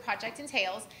what the project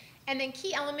entails, and then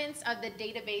key elements of the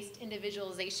data-based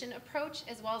individualization approach,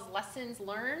 as well as lessons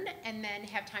learned, and then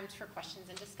have time for questions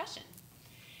and discussion.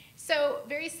 So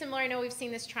very similar, I know we've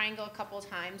seen this triangle a couple of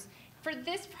times. For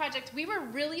this project, we were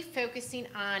really focusing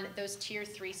on those tier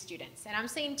 3 students. And I'm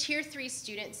saying tier 3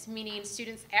 students, meaning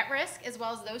students at risk, as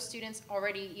well as those students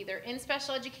already either in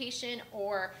special education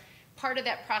or part of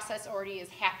that process already is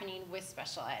happening with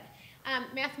special ed.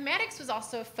 Mathematics was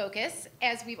also a focus,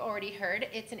 as we've already heard.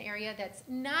 It's an area that's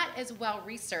not as well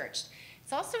researched.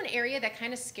 It's also an area that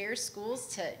kind of scares schools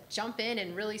to jump in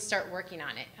and really start working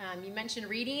on it. You mentioned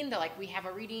reading. They're like, we have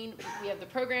a reading, we have the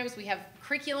programs, we have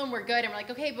curriculum, we're good. And we're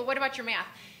like, okay, but what about your math?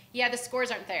 Yeah, the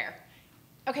scores aren't there.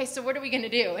 Okay, so what are we going to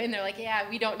do? And they're like, yeah,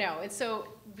 we don't know. And so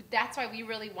that's why we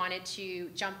really wanted to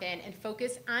jump in and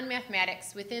focus on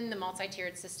mathematics within the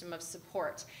multi-tiered system of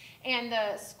support. And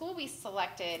the school we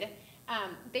selected,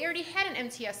 they already had an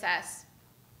MTSS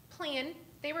plan.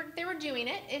 They were doing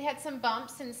it. It had some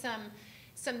bumps and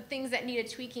some things that needed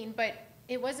tweaking, but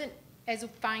it wasn't as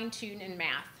fine-tuned in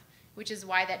math, which is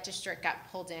why that district got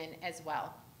pulled in as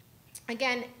well.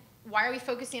 Again, why are we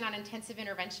focusing on intensive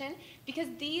intervention? Because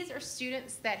these are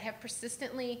students that have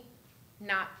persistently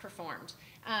not performed.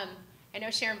 I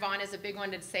know Sharon Vaughn is a big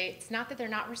one to say it's not that they're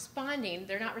not responding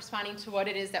to what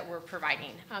it is that we're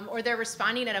providing, or they're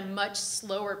responding at a much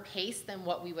slower pace than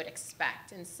what we would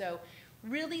expect. And so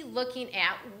really looking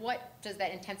at what does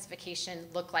that intensification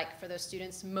look like for those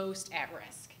students most at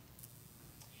risk.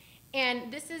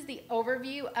 And this is the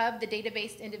overview of the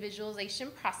data-based individualization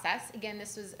process. Again,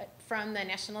 this was from the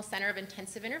National Center of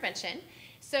Intensive Intervention.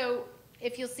 So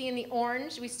if you'll see in the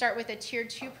orange, we start with a tier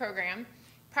 2 program.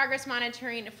 Progress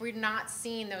monitoring, if we're not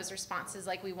seeing those responses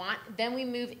like we want, then we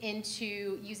move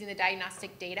into using the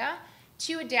diagnostic data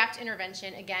to adapt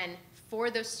intervention, again,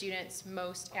 for those students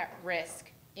most at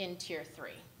risk in tier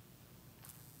 3.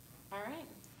 All right.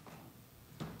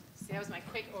 See, that was my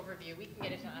quick overview. We can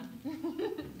get it done.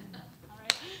 All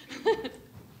right.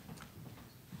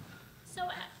 So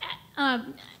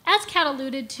as Kat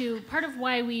alluded to, part of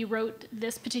why we wrote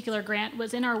this particular grant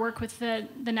was in our work with the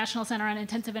National Center on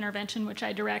Intensive Intervention, which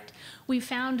I direct. We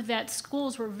found that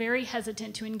schools were very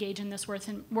hesitant to engage in this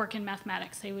work in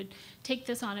mathematics. They would take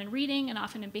this on in reading and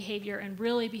often in behavior and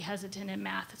really be hesitant in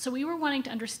math. So we were wanting to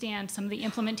understand some of the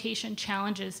implementation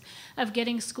challenges of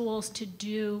getting schools to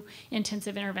do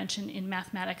intensive intervention in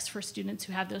mathematics for students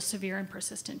who have those severe and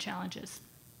persistent challenges.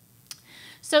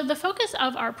 So the focus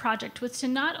of our project was to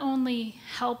not only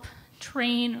help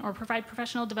train or provide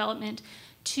professional development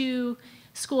to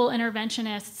school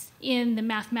interventionists in the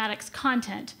mathematics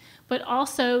content, but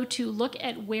also to look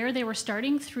at where they were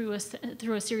starting through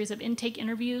a series of intake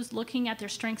interviews, looking at their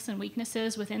strengths and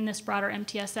weaknesses within this broader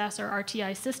MTSS or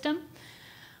RtI system.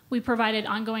 We provided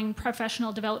ongoing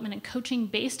professional development and coaching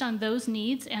based on those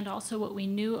needs and also what we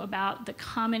knew about the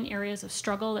common areas of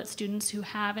struggle that students who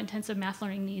have intensive math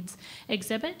learning needs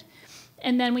exhibit.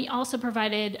 And then we also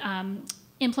provided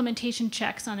implementation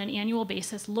checks on an annual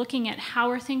basis, looking at how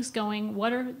are things going,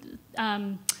 what are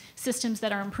systems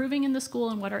that are improving in the school,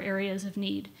 and what are areas of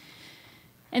need.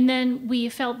 And then we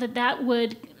felt that that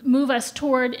would move us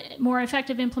toward more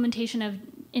effective implementation of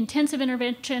intensive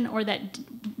intervention or that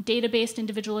data-based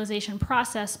individualization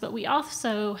process, but we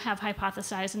also have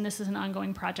hypothesized, and this is an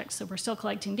ongoing project, so we're still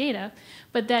collecting data,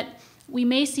 but that we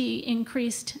may see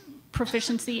increased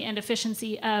proficiency and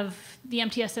efficiency of the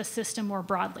MTSS system more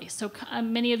broadly. So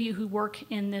many of you who work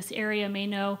in this area may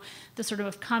know the sort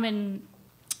of common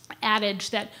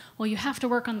adage that, well, you have to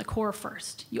work on the core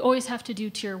first. You always have to do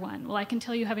tier 1. Well, I can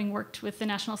tell you, having worked with the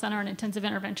National Center on Intensive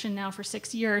Intervention now for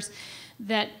 6 years,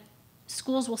 that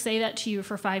schools will say that to you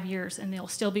for 5 years and they'll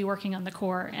still be working on the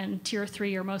core, and tier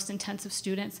 3 or most intensive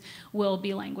students will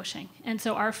be languishing. And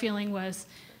so our feeling was,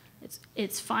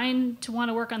 it's fine to want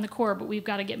to work on the core, but we've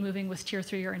got to get moving with tier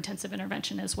 3 or intensive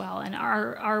intervention as well. And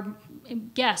our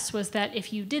guess was that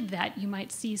if you did that, you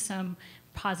might see some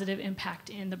positive impact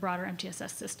in the broader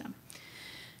MTSS system.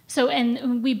 So,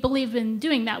 and we believe in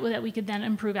doing that, that we could then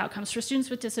improve outcomes for students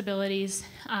with disabilities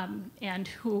and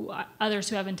others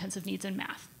who have intensive needs in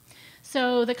math.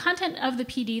 So the content of the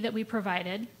PD that we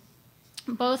provided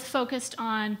both focused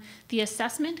on the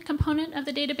assessment component of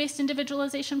the data-based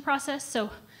individualization process.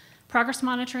 So progress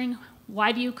monitoring,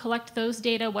 why do you collect those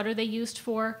data? What are they used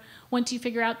for? Once you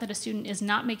figure out that a student is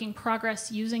not making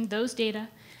progress using those data,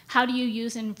 how do you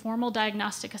use informal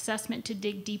diagnostic assessment to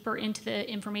dig deeper into the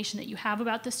information that you have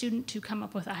about the student to come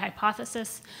up with a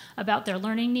hypothesis about their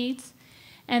learning needs?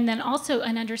 And then also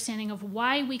an understanding of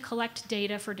why we collect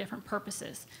data for different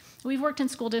purposes. We've worked in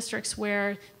school districts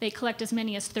where they collect as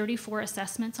many as 34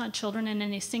 assessments on children in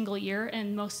a single year,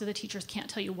 and most of the teachers can't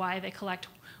tell you why they collect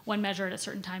one measure at a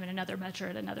certain time and another measure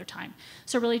at another time.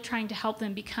 So really trying to help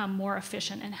them become more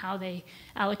efficient in how they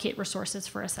allocate resources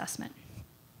for assessment.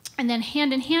 And then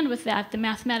hand in hand with that, the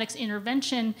mathematics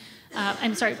intervention,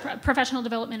 professional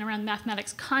development around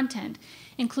mathematics content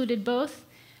included both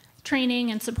training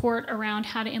and support around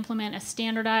how to implement a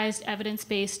standardized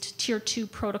evidence-based tier 2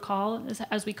 protocol,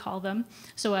 as we call them.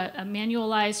 So a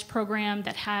manualized program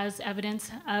that has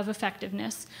evidence of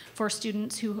effectiveness for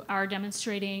students who are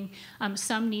demonstrating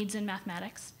some needs in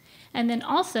mathematics. And then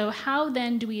also, how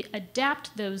then do we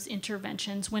adapt those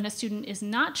interventions when a student is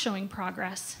not showing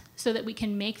progress so that we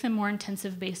can make them more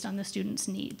intensive based on the student's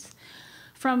needs?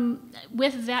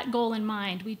 With that goal in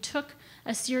mind, we took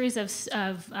a series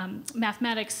of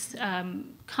mathematics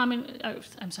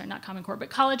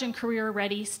college and career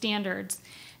ready standards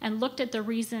and looked at the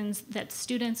reasons that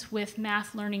students with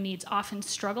math learning needs often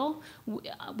struggle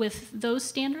with those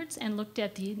standards, and looked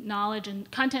at the knowledge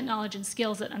and content knowledge and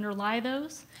skills that underlie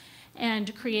those,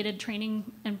 and created training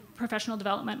and professional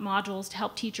development modules to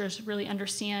help teachers really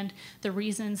understand the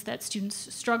reasons that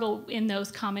students struggle in those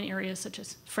common areas such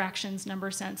as fractions, number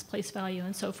sense, place value,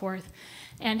 and so forth,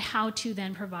 and how to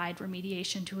then provide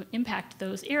remediation to impact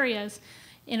those areas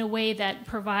in a way that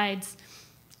provides,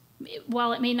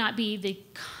 while it may not be the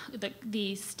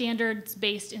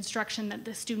standards-based instruction that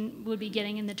the student would be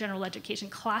getting in the general education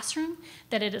classroom,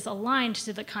 that it is aligned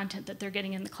to the content that they're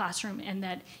getting in the classroom, and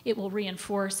that it will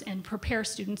reinforce and prepare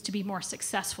students to be more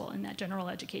successful in that general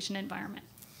education environment.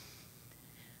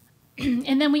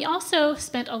 And then we also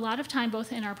spent a lot of time,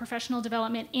 both in our professional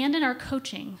development and in our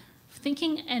coaching,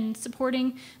 thinking and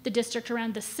supporting the district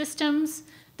around the systems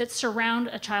that surround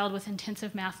a child with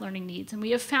intensive math learning needs. And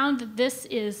we have found that this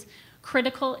is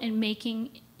critical in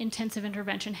making intensive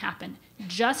intervention happen.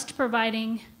 Just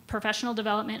providing professional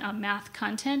development on math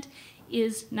content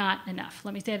is not enough.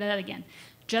 Let me say that again.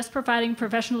 Just providing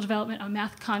professional development on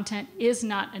math content is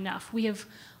not enough. We have,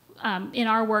 in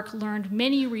our work, learned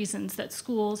many reasons that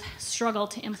schools struggle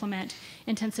to implement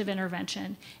intensive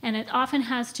intervention. And it often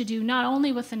has to do not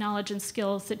only with the knowledge and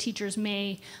skills that teachers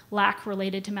may lack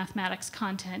related to mathematics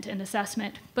content and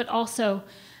assessment, but also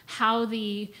how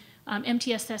the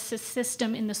MTSS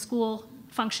system in the school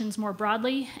functions more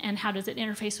broadly, and how does it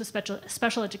interface with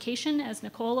special education, as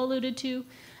Nicole alluded to,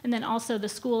 and then also the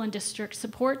school and district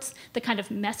supports, the kind of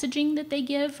messaging that they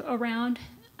give around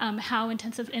how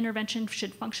intensive intervention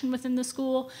should function within the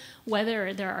school,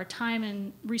 whether there are time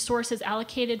and resources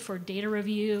allocated for data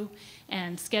review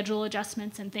and schedule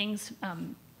adjustments and things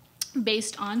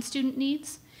based on student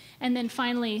needs. And then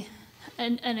finally,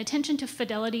 an attention to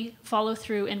fidelity, follow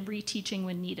through, and reteaching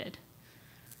when needed.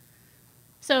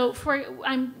 So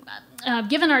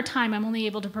given our time, I'm only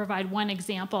able to provide one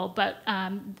example, but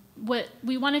what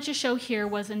we wanted to show here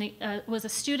was a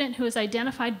student who was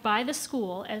identified by the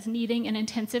school as needing an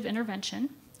intensive intervention.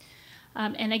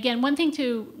 And again, one thing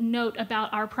to note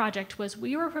about our project was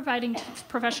we were providing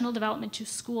professional development to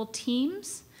school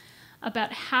teams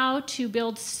about how to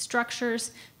build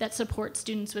structures that support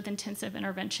students with intensive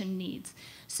intervention needs.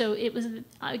 So it was,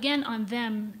 again, on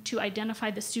them to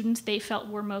identify the students they felt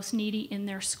were most needy in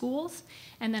their schools,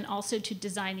 and then also to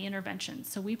design the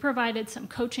interventions. So we provided some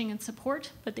coaching and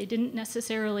support, but they didn't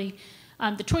necessarily,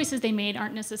 the choices they made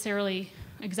aren't necessarily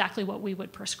exactly what we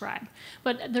would prescribe.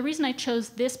 But the reason I chose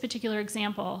this particular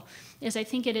example is I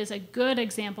think it is a good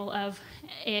example of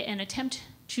an attempt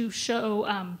to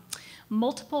show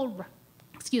multiple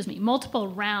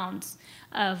rounds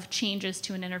of changes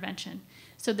to an intervention.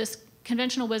 So this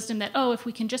conventional wisdom that, oh, if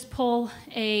we can just pull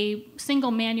a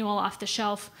single manual off the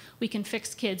shelf, we can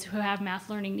fix kids who have math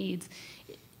learning needs,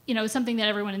 you know, something that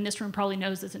everyone in this room probably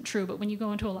knows isn't true. But when you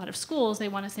go into a lot of schools, they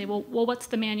want to say, well, what's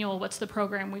the manual? What's the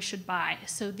program we should buy?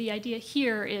 So the idea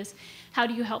here is, how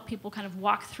do you help people kind of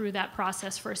walk through that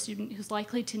process for a student who's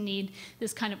likely to need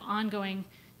this kind of ongoing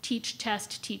teach,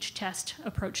 test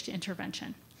approach to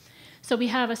intervention? So we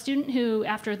have a student who,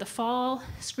 after the fall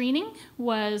screening,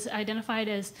 was identified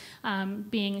as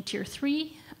being Tier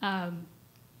 3.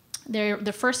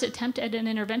 The first attempt at an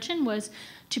intervention was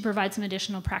to provide some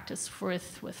additional practice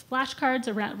with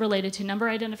flashcards related to number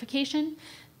identification.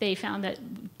 They found that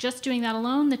just doing that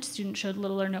alone, the student showed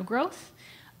little or no growth.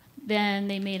 Then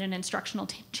they made an instructional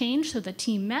change, so the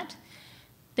team met.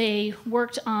 They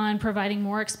worked on providing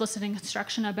more explicit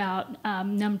instruction about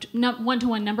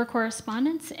one-to-one number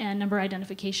correspondence and number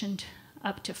identification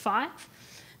up to 5.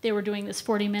 They were doing this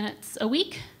 40 minutes a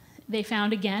week. They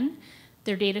found, again,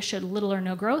 their data showed little or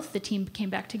no growth. The team came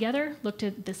back together, looked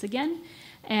at this again,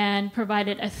 and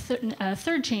provided a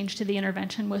third change to the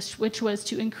intervention, which was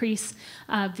to increase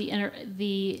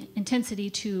the intensity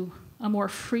to a more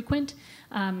frequent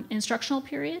instructional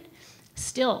period.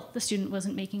 Still, the student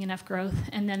wasn't making enough growth,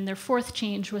 and then their fourth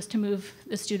change was to move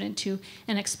the student to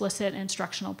an explicit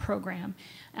instructional program.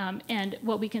 And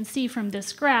what we can see from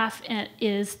this graph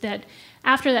is that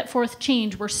after that fourth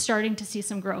change, we're starting to see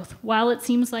some growth. While it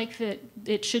seems like that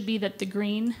it should be that the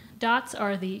green dots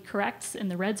are the corrects and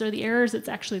the reds are the errors, it's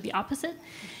actually the opposite.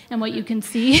 And what you can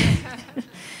see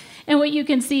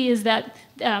is that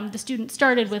the student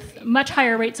started with much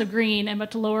higher rates of green and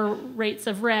much lower rates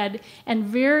of red, and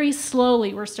very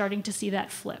slowly we're starting to see that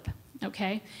flip,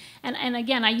 okay? And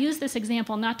again, I use this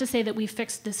example not to say that we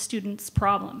fixed this student's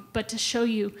problem, but to show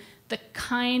you the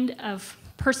kind of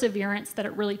perseverance that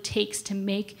it really takes to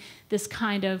make this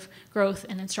kind of growth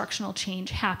and instructional change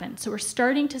happen. So we're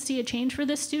starting to see a change for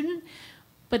this student,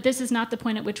 but this is not the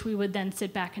point at which we would then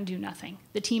sit back and do nothing.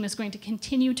 The team is going to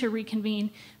continue to reconvene,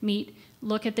 meet,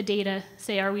 look at the data,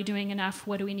 say, are we doing enough?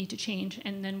 What do we need to change?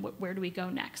 And then where do we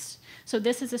go next? So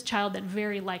this is this child that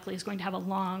very likely is going to have a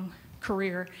long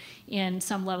career in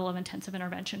some level of intensive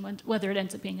intervention, whether it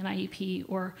ends up being an IEP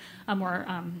or a more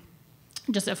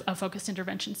just a focused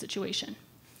intervention situation.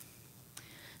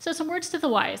 So some words to the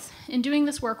wise. In doing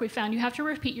this work, we found you have to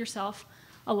repeat yourself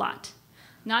a lot.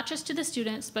 Not just to the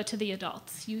students, but to the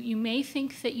adults. You may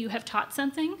think that you have taught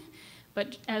something,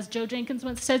 but as Joe Jenkins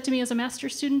once said to me as a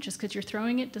master's student, just because you're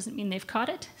throwing it doesn't mean they've caught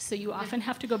it. So you often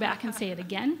have to go back and say it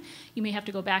again. You may have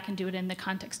to go back and do it in the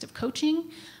context of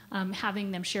coaching,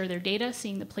 having them share their data,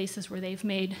 seeing the places where they've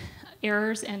made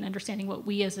errors, and understanding what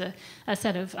we as a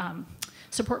set of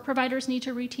support providers need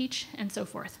to reteach, and so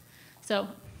forth. So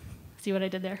see what I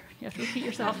did there? You have to repeat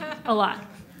yourself a lot.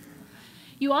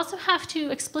 You also have to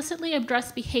explicitly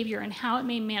address behavior and how it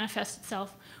may manifest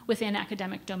itself within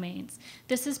academic domains.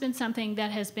 This has been something that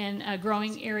has been a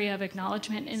growing area of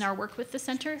acknowledgement in our work with the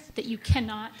center, that you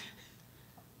cannot,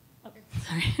 oh,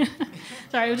 sorry,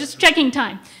 sorry, I was just checking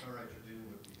time.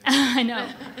 I know.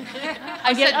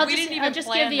 We didn't even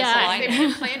plan the this eye. line. We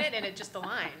didn't plan it, and it just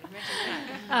aligned.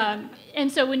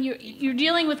 And so when you're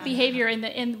dealing with behavior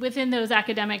within those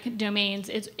academic domains,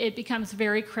 it becomes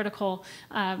very critical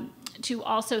to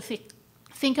also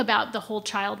think about the whole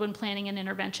child when planning an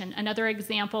intervention. Another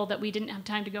example that we didn't have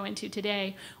time to go into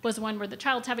today was one where the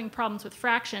child's having problems with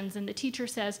fractions, and the teacher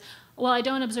says, well, I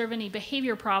don't observe any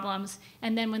behavior problems,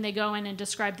 and then when they go in and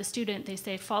describe the student, they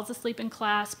say falls asleep in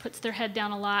class, puts their head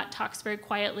down a lot, talks very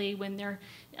quietly when they're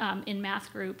in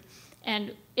math group.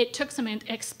 And it took some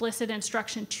explicit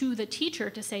instruction to the teacher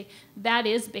to say that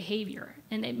is behavior.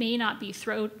 And it may not be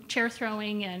chair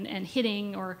throwing and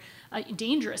hitting or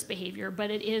dangerous behavior,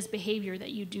 but it is behavior that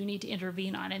you do need to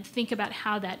intervene on, and think about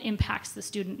how that impacts the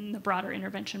student in the broader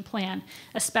intervention plan,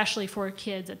 especially for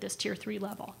kids at this Tier 3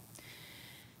 level.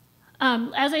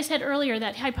 As I said earlier,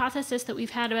 that hypothesis that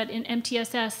we've had about in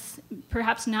MTSS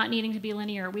perhaps not needing to be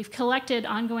linear, we've collected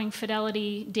ongoing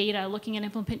fidelity data looking at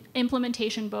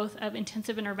implementation both of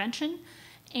intensive intervention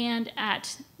and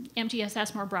at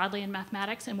MTSS more broadly in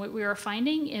mathematics. And what we are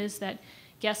finding is that,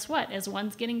 guess what? As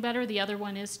one's getting better, the other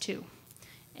one is too.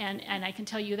 And I can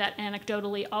tell you that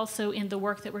anecdotally also in the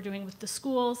work that we're doing with the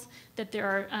schools, that there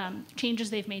are changes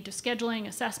they've made to scheduling,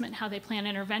 assessment, how they plan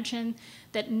intervention,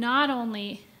 that not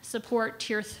only support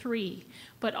tier 3,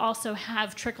 but also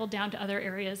have trickled down to other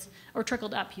areas, or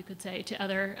trickled up, you could say, to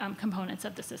other components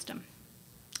of the system.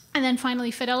 And then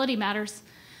finally, fidelity matters.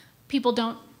 People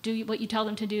don't do what you tell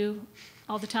them to do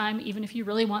all the time, even if you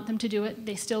really want them to do it.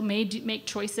 They still may make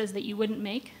choices that you wouldn't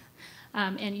make.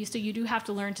 So you do have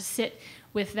to learn to sit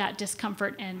with that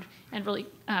discomfort and really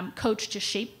coach to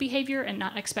shape behavior and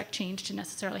not expect change to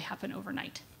necessarily happen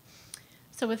overnight.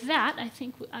 So with that, I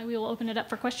think we will open it up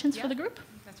for questions for the group.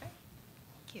 That's right.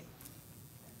 Thank you.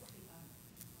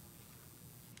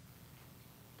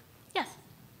 Yes?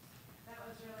 That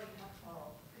was really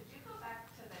helpful. Could you go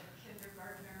back to the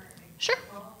kindergartner example? Sure.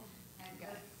 And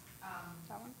just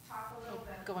talk a little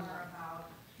bit more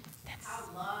about how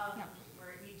love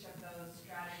were each of those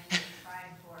strategies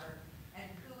tried for, and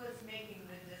who was making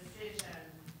the decision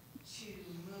to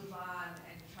move on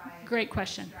and try a Great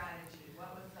question. strategy?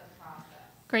 What was the process?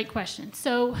 Great question.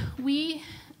 So we,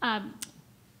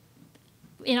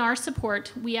 in our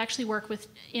support, we actually work with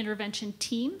intervention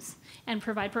teams and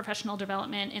provide professional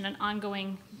development in an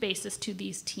ongoing basis to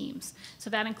these teams. So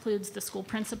that includes the school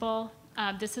principal.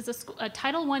 This is a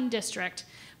Title I district,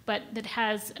 but that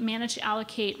has managed to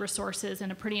allocate resources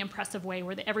in a pretty impressive way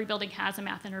where every building has a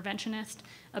math interventionist,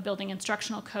 a building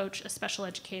instructional coach, a special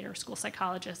educator, school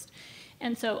psychologist.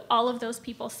 And so all of those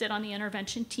people sit on the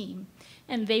intervention team,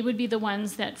 and they would be the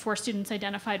ones that, for students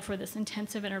identified for this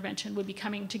intensive intervention, would be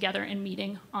coming together and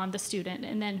meeting on the student.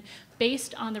 And then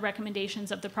based on the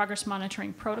recommendations of the progress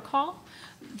monitoring protocol,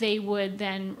 they would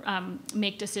then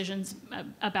make decisions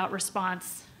about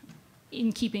response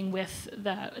in keeping with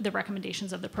the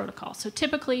recommendations of the protocol. So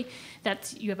typically,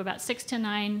 you have about 6 to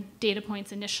 9 data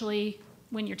points initially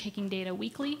when you're taking data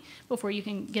weekly before you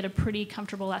can get a pretty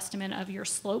comfortable estimate of your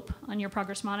slope on your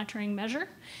progress monitoring measure.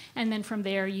 And then from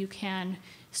there, you can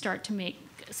start to make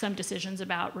some decisions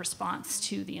about response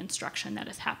to the instruction that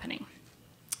is happening.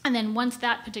 And then once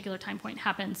that particular time point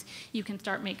happens, you can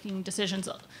start making decisions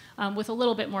with a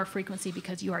little bit more frequency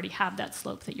because you already have that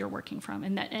slope that you're working from.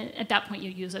 And at that point,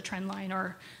 you use a trend line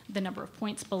or the number of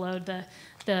points below the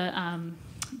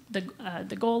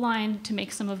goal line to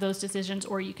make some of those decisions,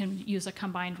 or you can use a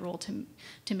combined rule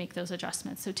to make those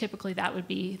adjustments. So typically, that would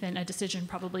be then a decision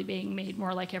probably being made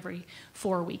more like every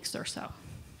 4 weeks or so.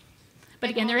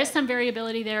 But again, there is some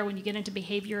variability there. When you get into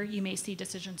behavior, you may see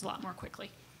decisions a lot more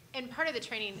quickly. And part of the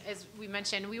training, as we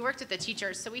mentioned, we worked with the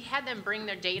teachers, so we had them bring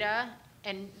their data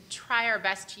and try our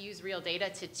best to use real data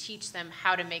to teach them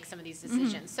how to make some of these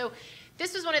decisions. So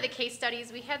this was one of the case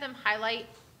studies. We had them highlight,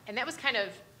 and that was kind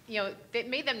of, it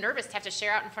made them nervous to have to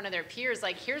share out in front of their peers,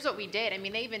 like, here's what we did. I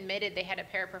mean, they even admitted they had a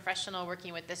paraprofessional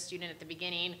working with this student at the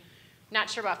beginning, not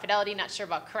sure about fidelity, not sure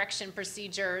about correction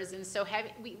procedures, and so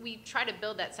we try to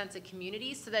build that sense of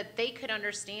community so that they could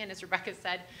understand, as Rebecca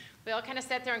said, we all kind of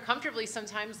sat there uncomfortably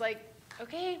sometimes, like,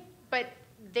 okay, but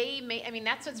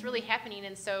that's what's really happening.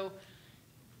 And so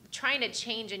trying to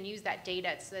change and use that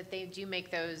data so that they do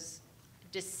make those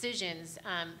decisions,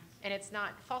 and it's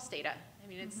not false data. I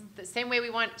mean, it's the same way we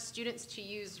want students to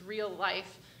use real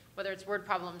life, whether it's word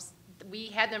problems. We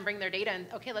had them bring their data and,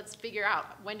 okay, let's figure out,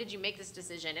 when did you make this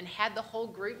decision? And had the whole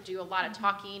group do a lot of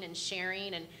talking and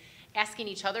sharing and asking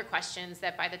each other questions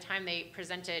that by the time they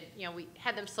presented, we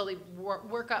had them slowly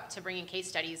work up to bringing case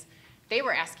studies. They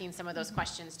were asking some of those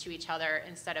questions to each other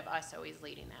instead of us always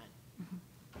leading that.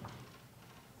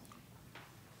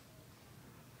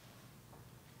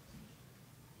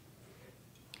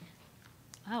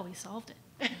 Oh, we solved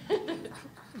it.